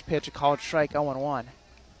the first pitch, a called strike, 0-1.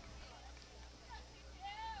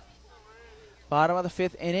 Bottom of the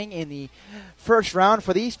 5th inning in the first round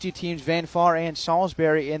for these two teams, Van Far and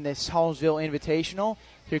Salisbury, in this Hallsville Invitational.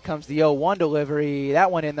 Here comes the 0-1 delivery.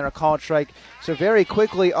 That one in there, a called strike. So very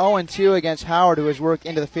quickly, 0-2 against Howard, who has worked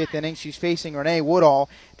into the 5th inning. She's facing Renee Woodall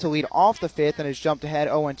to lead off the 5th and has jumped ahead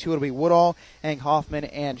 0-2. It'll be Woodall, Hank Hoffman,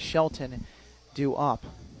 and Shelton due up.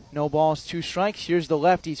 No balls, 2 strikes. Here's the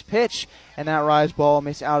lefty's pitch, and that rise ball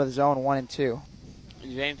missed out of the zone, 1-2.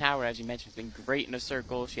 James Howard, as you mentioned, has been great in the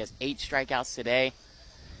circle. She has 8 strikeouts today.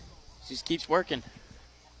 She just keeps working.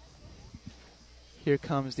 Here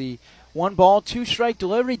comes the 1 ball, 2 strike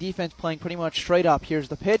delivery. Defense playing pretty much straight up. Here's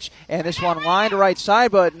the pitch, and this one line to right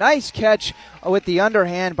side, but nice catch with the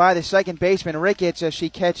underhand by the second baseman, Ricketts, as she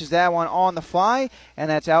catches that one on the fly, and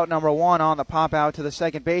that's out number 1 on the pop out to the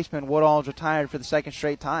second baseman. Woodall's retired for the second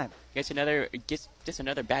straight time. Just another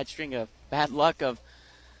bad string of bad luck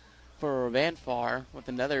for Van Far with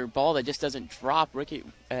another ball that just doesn't drop. Richett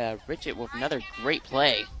with another great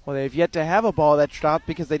play. Well, they've yet to have a ball that's dropped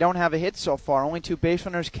because they don't have a hit so far. Only 2 base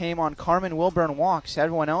runners came on Carmen Wilburn walks.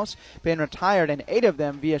 Everyone else been retired, and 8 of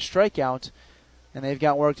them via strikeouts. And they've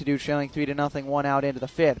got work to do, trailing 3-0, 1 out into the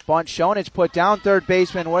 5th. Bunt shown, it's put down. Third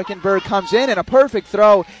baseman Wickenberg comes in, and a perfect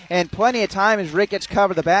throw, and plenty of time as Ricketts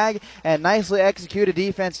covered the bag. And nicely executed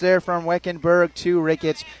defense there from Wickenberg to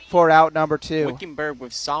Ricketts for out number 2. Wickenberg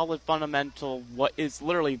with solid fundamental. What is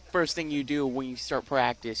literally first thing you do when you start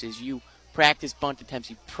practice is you practice bunt attempts.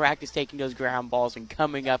 You practice taking those ground balls and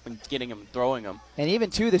coming up and getting them and throwing them. And even,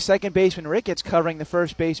 too, the second baseman Ricketts covering the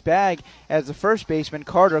first base bag as the first baseman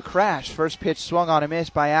Carter crashed. First pitch swung on a miss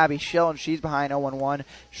by Abby Shelton. She's behind 0-1.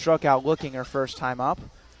 Struck out looking her first time up.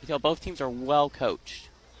 You tell both teams are well coached.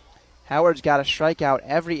 Howard's got a strikeout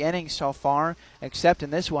every inning so far, except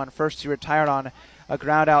in this one. First she retired on a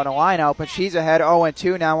ground out and a line out, but she's ahead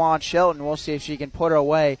 0-2 now on Shelton. We'll see if she can put her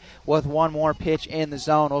away with one more pitch in the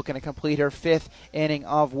zone, looking to complete her 5th inning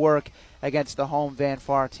of work against the home Van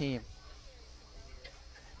Far team.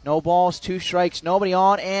 No balls, 2 strikes, nobody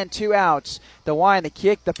on, and 2 outs. The wind, the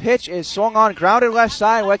kick, the pitch is swung on, grounded left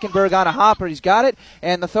side. Weckenberg on a hopper, he's got it,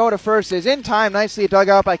 and the throw to first is in time. Nicely dug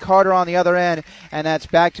out by Carter on the other end, and that's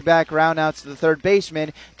back-to-back roundouts to the third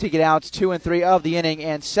baseman to get outs 2 and 3 of the inning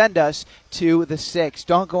and send us to the 6th.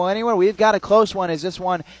 Don't go anywhere. We've got a close one as this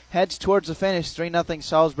one heads towards the finish. 3-0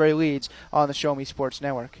 Salisbury leads on the Show Me Sports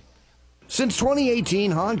Network. Since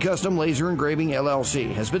 2018, Han Custom Laser Engraving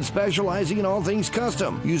LLC has been specializing in all things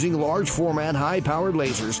custom, using large format, high-powered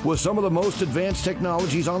lasers with some of the most advanced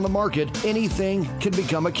technologies on the market. Anything can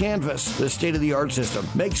become a canvas. This state-of-the-art system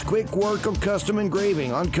makes quick work of custom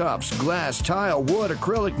engraving on cups, glass, tile, wood,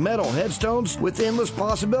 acrylic, metal, headstones with endless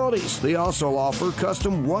possibilities. They also offer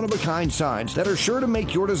custom one-of-a-kind signs that are sure to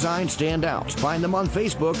make your design stand out. Find them on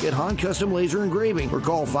Facebook at Han Custom Laser Engraving or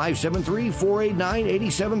call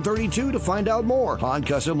 573-489-8732 to find out more. Han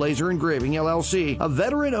Custom Laser Engraving LLC, a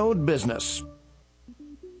veteran-owned business.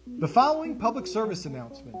 The following public service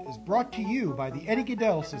announcement is brought to you by the Eddie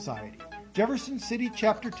Gaedel Society, Jefferson City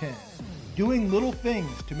Chapter 10, doing little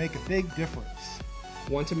things to make a big difference.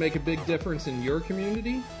 Want to make a big difference in your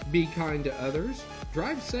community? Be kind to others,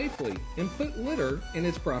 drive safely, and put litter in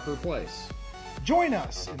its proper place. Join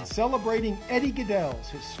us in celebrating Eddie Gaedel's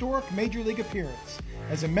historic Major League appearance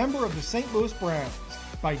as a member of the St. Louis Browns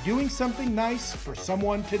by doing something nice for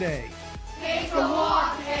someone today. Take a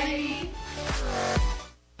walk, Eddie.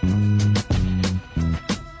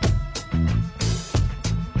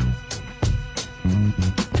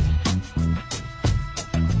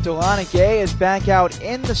 Delana Gay is back out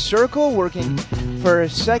in the circle, working for a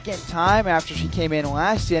second time after she came in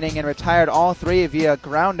last inning and retired all three via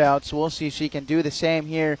groundouts. So we'll see if she can do the same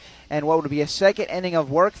here and what would be a second inning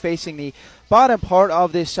of work facing the bottom part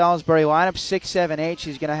of this Salisbury lineup, 6, 7, 8.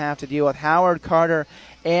 She's going to have to deal with Howard, Carter,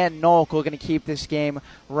 and Nolk. We're going to keep this game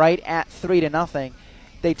right at 3-0.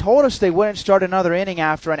 They told us they wouldn't start another inning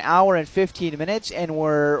after an hour and 15 minutes, and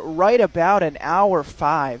we're right about an hour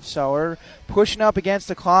 5. So we're pushing up against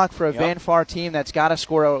the clock for a Van Far team that's got to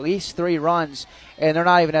score at least 3 runs, and they're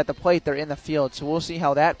not even at the plate. They're in the field. So we'll see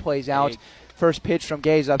how that plays out. First pitch from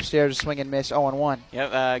Gay's upstairs, swing and miss, 0-1.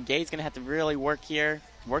 Yep, Gay's going to have to really work here,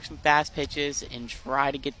 work some fast pitches, and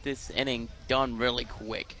try to get this inning done really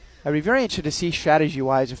quick. I'd be very interested to see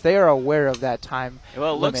strategy-wise if they are aware of that time.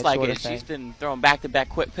 Well, it looks like it. Thing. She's been throwing back-to-back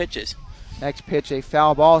quick pitches. Next pitch, a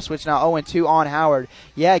foul ball. Switch now 0-2 on Howard.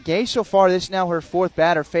 Yeah, Gay so far, this is now her 4th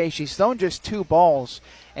batter face. She's thrown just 2 balls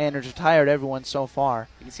and has retired everyone so far.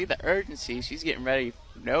 You can see the urgency. She's getting ready.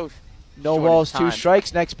 No balls, 2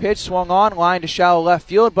 strikes. Next pitch, swung on, line to shallow left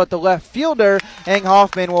field, but the left fielder, Eng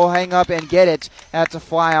Hoffman, will hang up and get it. That's a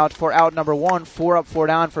fly out for out number 1. 4 up, 4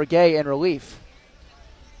 down for Gay in relief.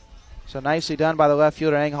 So nicely done by the left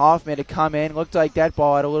fielder, Eng Hoffman, to come in. Looked like that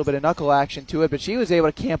ball had a little bit of knuckle action to it, but she was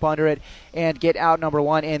able to camp under it and get out number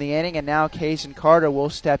 1 in the inning. And now Kaysen Carter will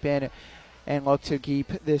step in and look to keep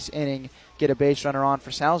this inning, get a base runner on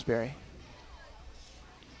for Salisbury.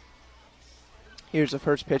 Here's the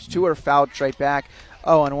first pitch to her, fouled straight back,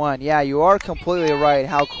 0-1. Yeah, you are completely right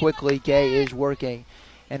how quickly Gay is working.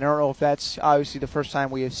 And I don't know if that's obviously the first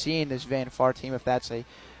time we have seen this Van Far team, if that's a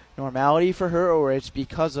normality for her or it's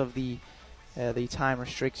because of the time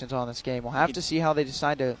restrictions on this game. We'll have to see how they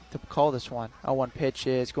decide to call this one. 0-1 pitch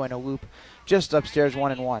is going to loop just upstairs,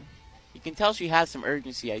 1-1. You can tell she has some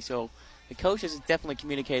urgency. So the coaches have definitely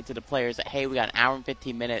communicated to the players that, hey, we got an hour and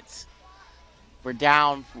 15 minutes. We're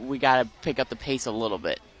down. We got to pick up the pace a little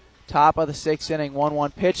bit. Top of the 6th inning,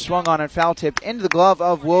 1-1 pitch, swung on and foul tipped into the glove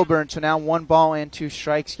of Wilburn. So now 1 ball and 2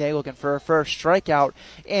 strikes. Gay looking for her first strikeout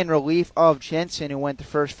in relief of Jensen, who went the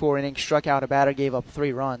first 4 innings, struck out a batter, gave up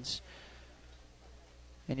 3 runs.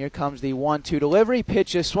 And here comes the 1-2 delivery.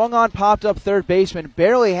 Pitch is swung on, popped up third baseman.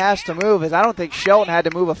 Barely has to move, as I don't think Shelton had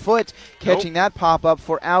to move a foot, catching that pop up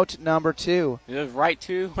for out number 2. It was right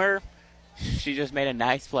to her. She just made a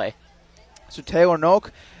nice play. So Taylor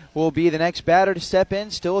Noak will be the next batter to step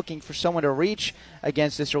in, still looking for someone to reach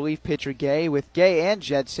against this relief pitcher Gay. With Gay and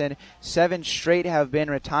Jensen, 7 straight have been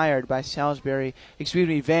retired by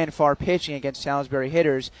Van Far pitching against Salisbury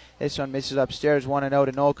hitters. This one misses upstairs, 1-0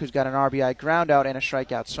 to Noak, who's got an RBI ground out and a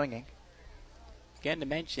strikeout swinging. Again, to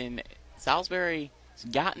mention, Salisbury's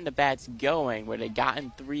gotten the bats going where they've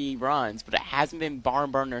gotten 3 runs, but it hasn't been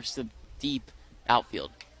barn burners to deep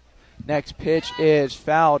outfield. Next pitch is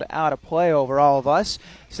fouled out of play over all of us.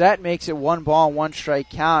 So that makes it 1 ball, 1 strike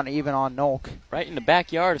count, even on Nolk. Right in the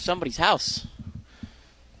backyard of somebody's house.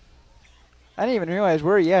 I didn't even realize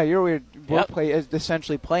we're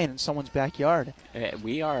essentially playing in someone's backyard.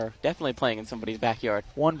 We are definitely playing in somebody's backyard.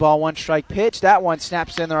 1 ball, 1 strike pitch. That one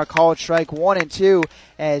snaps in there, a called strike, 1-2,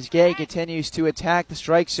 as Gay continues to attack the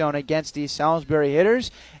strike zone against these Salisbury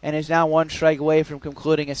hitters and is now 1 strike away from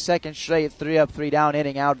concluding a second straight 3 up, 3 down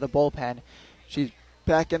inning out of the bullpen. She's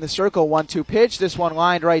back in the circle, 1-2 pitch. This one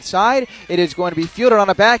lined right side. It is going to be fielded on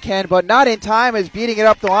a backhand, but not in time, as beating it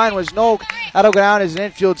up the line was Nolk. That'll go down as an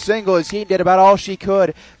infield single, as he did about all she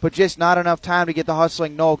could, but just not enough time to get the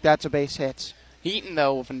hustling Nolk. That's a base hit. Heaton,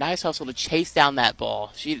 though, with a nice hustle to chase down that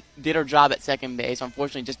ball. She did her job at second base.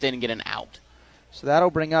 Unfortunately, just didn't get an out. So that'll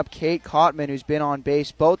bring up Kate Cotman, who's been on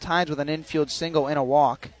base both times with an infield single and a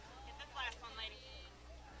walk.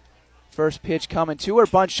 First pitch coming to her.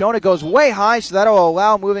 Bunt shown. It goes way high, so that'll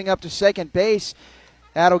allow moving up to second base.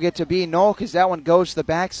 That'll get to B. Knoll because that one goes to the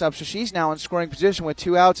backstop. So she's now in scoring position with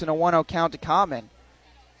 2 outs and a 1-0 count to Cotman.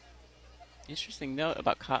 Interesting note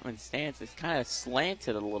about Cotman's stance. It's kind of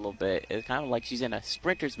slanted a little bit. It's kind of like she's in a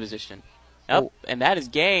sprinter's position. Oh, and that is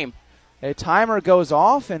game. A timer goes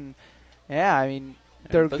off, and yeah, I mean,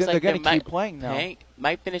 they're going to keep playing now.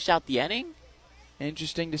 Might finish out the inning.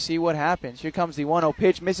 Interesting to see what happens. Here comes the 1-0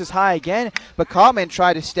 pitch. Misses high again, but Cotman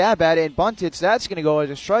tried to stab at it and bunted, so that's going to go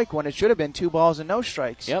as a strike when it should have been 2 balls and no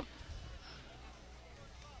strikes. Yep.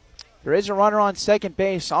 There is a runner on second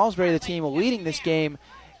base. Salisbury, the team leading this game,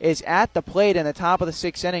 is at the plate in the top of the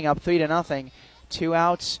 6th inning, up 3-0. 2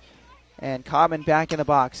 outs, and Cotman back in the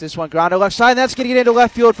box. This one grounded left side, and that's going to get into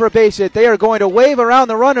left field for a base hit. They are going to wave around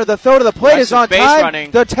the runner. The throw to the plate is on time.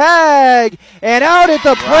 Running. The tag, and out at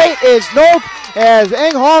the plate is Knope as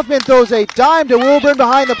Eng Hoffman throws a dime to Wilburn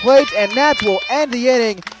behind the plate, and that will end the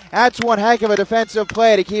inning. That's one heck of a defensive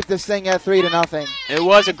play to keep this thing at 3-0. It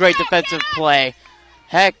was a great defensive play.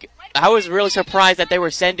 Heck, I was really surprised that they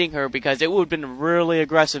were sending her because it would have been really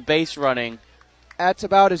aggressive base running. That's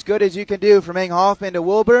about as good as you can do from Eng Hoffman to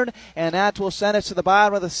Wilburn, and that will send us to the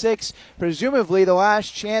bottom of the 6th. Presumably the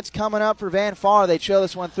last chance coming up for Van Far. They trail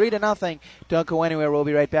this one 3-0. Don't go anywhere. We'll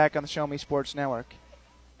be right back on the Show Me Sports Network.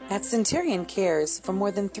 At Centurion Cares, for more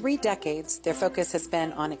than 3 decades, their focus has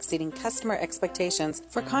been on exceeding customer expectations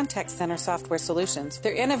for contact center software solutions.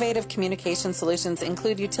 Their innovative communication solutions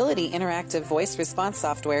include utility interactive voice response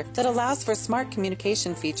software that allows for smart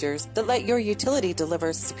communication features that let your utility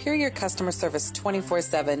deliver superior customer service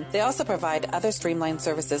 24/7. They also provide other streamlined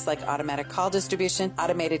services like automatic call distribution,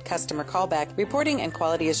 automated customer callback, reporting, and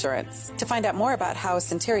quality assurance. To find out more about how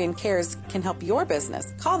Centurion Cares can help your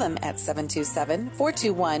business, call them at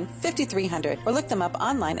 727-421-5300 or look them up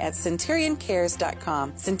online at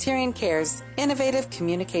centurioncares.com. Centurion Cares, innovative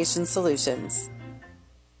communication solutions.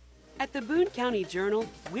 At the Boone County Journal,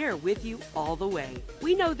 we're with you all the way.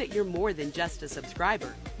 We know that you're more than just a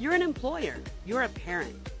subscriber. You're an employer, you're a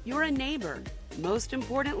parent, you're a neighbor. Most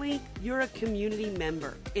importantly, you're a community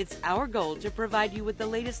member. It's our goal to provide you with the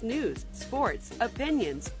latest news, sports,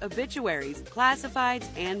 opinions, obituaries, classifieds,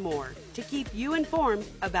 and more to keep you informed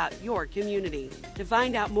about your community. To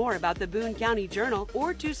find out more about the Boone County Journal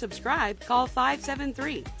or to subscribe, call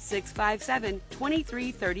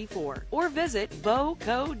 573-657-2334 or visit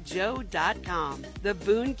bocojoe.com. The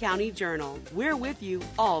Boone County Journal. We're with you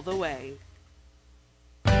all the way.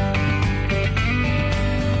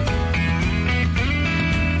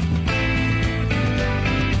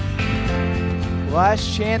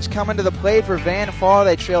 Last chance coming to the plate for Van Far.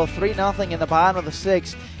 They trail 3-0 in the bottom of the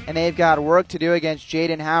 6th, and they've got work to do against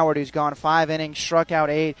Jaden Howard, who's gone 5 innings, struck out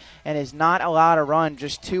 8, and is not allowed to run.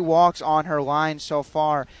 Just 2 walks on her line so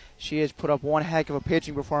far. She has put up one heck of a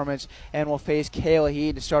pitching performance and will face Kayla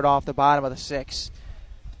Heed to start off the bottom of the 6th.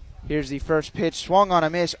 Here's the first pitch, swung on a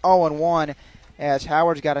miss, 0-1, as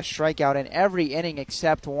Howard's got a strikeout in every inning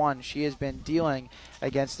except one. She has been dealing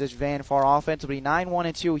against this Van Far offense. It'll be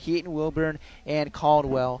 9-1-2, Heaton, Wilburn, and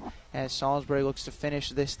Caldwell, as Salisbury looks to finish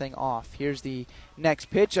this thing off. Here's the next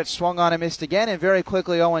pitch that swung on and missed again, and very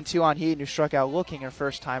quickly 0-2 on Heaton, who struck out looking her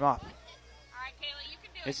first time up.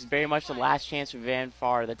 This is very much the last chance for Van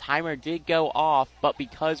Far. The timer did go off, but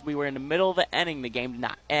because we were in the middle of the inning, the game did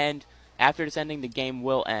not end. After this ending, the game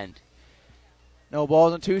will end. No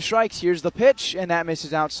balls and 2 strikes. Here's the pitch, and that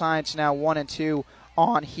misses outside. It's now 1-2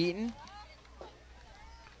 on Heaton.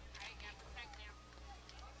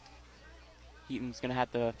 Heaton's going to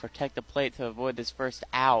have to protect the plate to avoid this first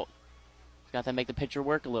out. He's got to make the pitcher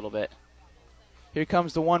work a little bit. Here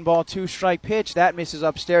comes the 1-ball, 2-strike pitch. That misses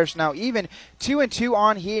upstairs. Now even 2-2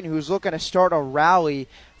 on Heaton, who's looking to start a rally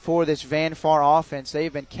for this Van Far offense.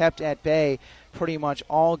 They've been kept at bay pretty much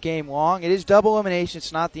all game long. It is double elimination.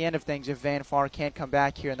 It's not the end of things if Van Far can't come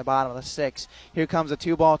back here in the bottom of the 6th. Here comes a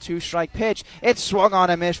 2-ball, 2-strike pitch. It's swung on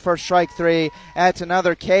a miss for strike 3. That's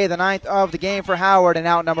another K, the 9th of the game for Howard, and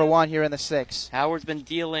out number 1 here in the 6th. Howard's been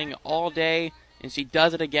dealing all day, and she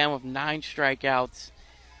does it again with 9 strikeouts.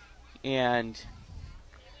 And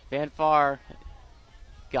Van Far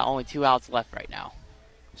got only 2 outs left right now.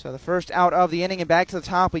 So the first out of the inning, and back to the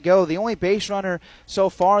top we go. The only base runner so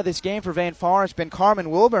far this game for Van Far has been Carmen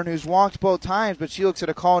Wilburn, who's walked both times, but she looks at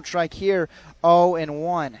a called strike here,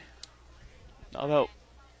 0-1. Although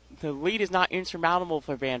the lead is not insurmountable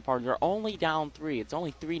for Van Far. They're only down 3. It's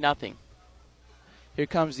only 3-0. Here Here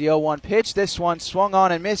comes the 0-1 pitch. This one swung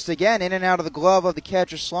on and missed again, in and out of the glove of the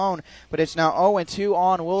catcher Sloan. But it's now 0-2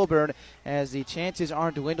 on Wilburn, as the chances are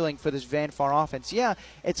dwindling for this Van Far offense. Yeah,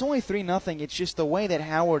 it's only 3-0. It's just the way that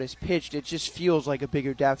Howard is pitched, it just feels like a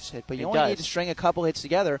bigger deficit. But you only need to string a couple hits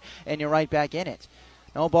together, and you're right back in it.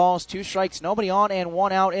 No balls, 2 strikes, nobody on, and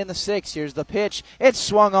 1 out in the 6th. Here's the pitch. It's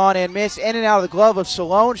swung on and missed, in and out of the glove of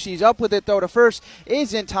Salone. She's up with it, though, to first.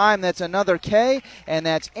 Is in time. That's another K, and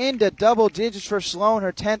that's into double digits for Salone,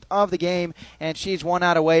 her 10th of the game, and she's 1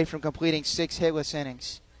 out away from completing 6 hitless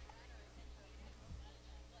innings.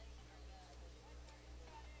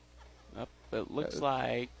 It looks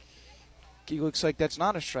like... It looks like that's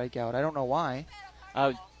not a strikeout. I don't know why.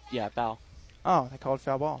 Yeah, foul. Oh, they called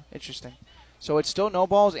foul ball. Interesting. So it's still no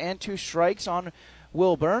balls and 2 strikes on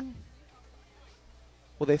Wilburn.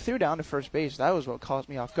 Well, they threw down to first base. That was what caught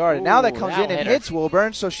me off guard. And now that comes in and hits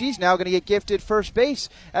Wilburn, so she's now going to get gifted first base.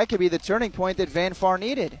 That could be the turning point that Van Far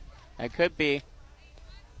needed. That could be.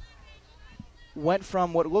 Went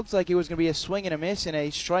from what looked like it was going to be a swing and a miss and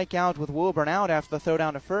a strikeout with Wilburn out after the throw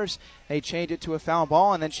down to first. They change it to a foul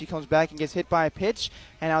ball, and then she comes back and gets hit by a pitch.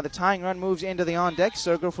 And now the tying run moves into the on-deck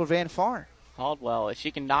circle for Van Far. Caldwell, if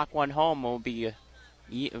she can knock one home, it will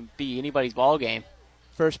be anybody's ball game.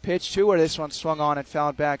 First pitch to her. This one swung on and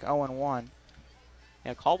fouled back 0-1.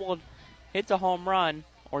 Yeah, Caldwell hits a home run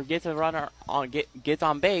or gets a runner on gets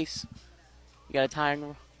on base. You got a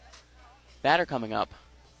tying batter coming up.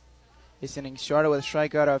 This inning started with a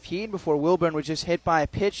strikeout of Heed before Wilburn was just hit by a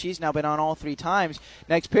pitch. She's now been on all 3 times.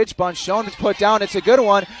 Next pitch, bunt shown. It's put down. It's a good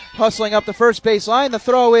one. Hustling up the first base line. The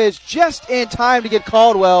throw is just in time to get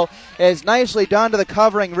Caldwell. It's nicely done to the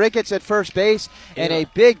covering Ricketts at first base. And a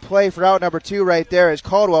big play for out number 2 right there as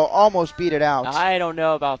Caldwell almost beat it out. I don't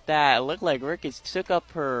know about that. It looked like Ricketts took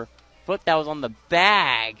up her foot that was on the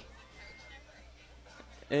bag.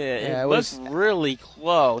 It was really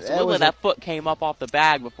close. It looked like that foot came up off the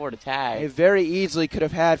bag before the tag. It very easily could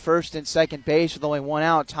have had first and second base with only 1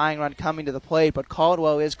 out, tying run coming to the plate, but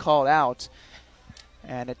Caldwell is called out.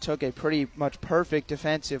 And it took a pretty much perfect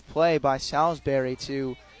defensive play by Salisbury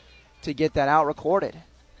to get that out recorded.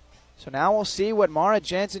 So now we'll see what Mara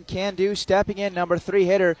Jensen can do. Stepping in, number 3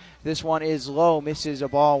 hitter. This one is low, misses a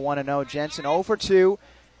ball, 1-0. Jensen 0 for 2.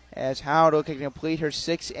 As Howard looking to complete her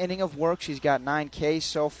 6th inning of work. She's got 9 Ks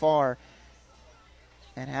so far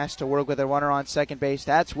and has to work with a runner on second base.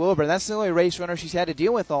 That's Wilburn. That's the only race runner she's had to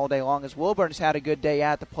deal with all day long, as Wilburn's had a good day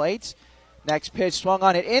at the plates. Next pitch swung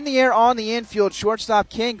on it in the air on the infield. Shortstop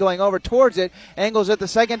King going over towards it. Angles at the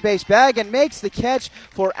second base bag and makes the catch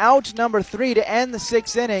for out number 3 to end the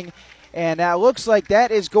 6th inning. And that looks like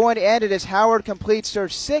that is going to end it as Howard completes her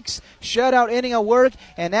 6th shutout inning of work.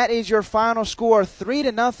 And that is your final score,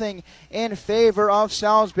 3-0 in favor of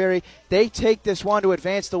Salisbury. They take this one to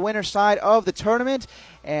advance the winner side of the tournament.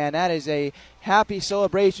 And that is a happy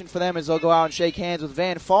celebration for them as they'll go out and shake hands with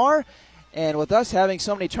Van Far. And with us having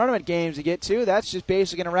so many tournament games to get to, that's just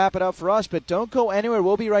basically going to wrap it up for us. But don't go anywhere.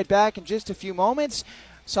 We'll be right back in just a few moments.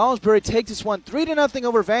 Salisbury takes this one 3-0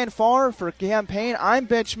 over Van Far. For Campaign, I'm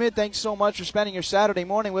Ben Schmidt. Thanks so much for spending your Saturday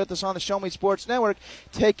morning with us on the Show Me Sports Network.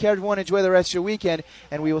 Take care, everyone. Enjoy the rest of your weekend,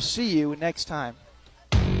 and we will see you next time.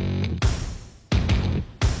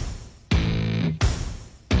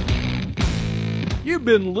 You've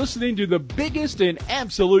been listening to the biggest and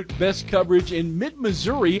absolute best coverage in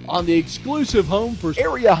mid-Missouri on the exclusive home for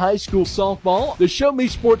area high school softball, the Show Me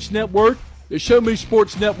Sports Network. The Show Me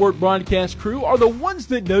Sports Network broadcast crew are the ones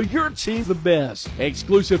that know your team the best.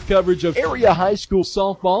 Exclusive coverage of area high school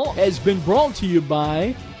softball has been brought to you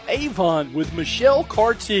by Avon with Michelle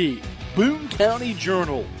Carty, Boone County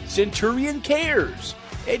Journal, Centurion Cares,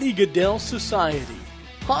 Eddie Goodell Society,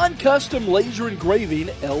 Han Custom Laser Engraving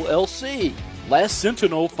LLC, Last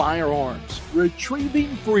Sentinel Firearms,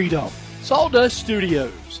 Retrieving Freedom, Sawdust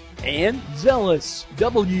Studios, and Zealous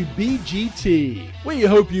WBGT. We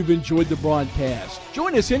hope you've enjoyed the broadcast.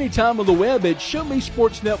 Join us anytime on the web at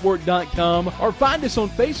ShowMeSportsNetwork.com or find us on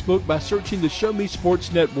Facebook by searching the Show Me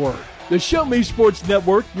Sports Network. The Show Me Sports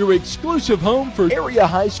Network, your exclusive home for area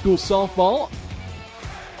high school softball.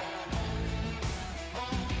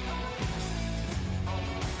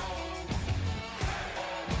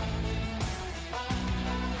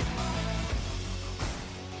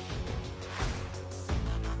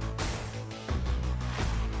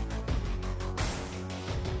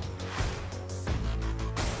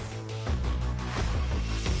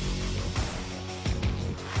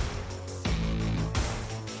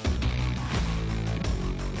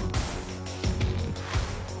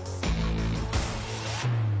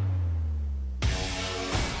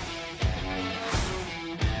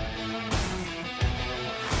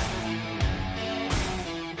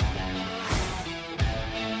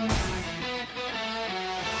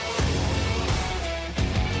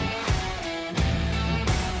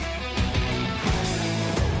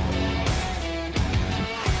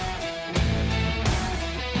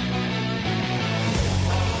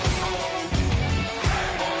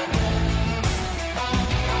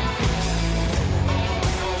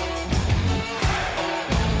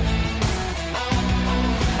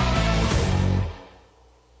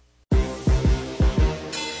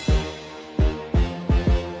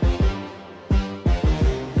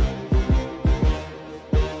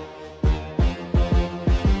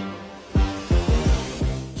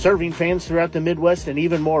 Serving fans throughout the Midwest and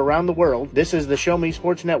even more around the world, this is the Show Me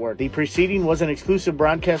Sports Network. The preceding was an exclusive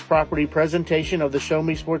broadcast property presentation of the Show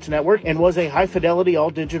Me Sports Network and was a high-fidelity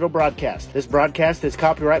all-digital broadcast. This broadcast is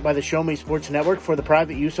copyright by the Show Me Sports Network for the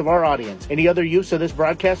private use of our audience. Any other use of this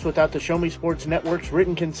broadcast without the Show Me Sports Network's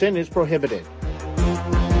written consent is prohibited.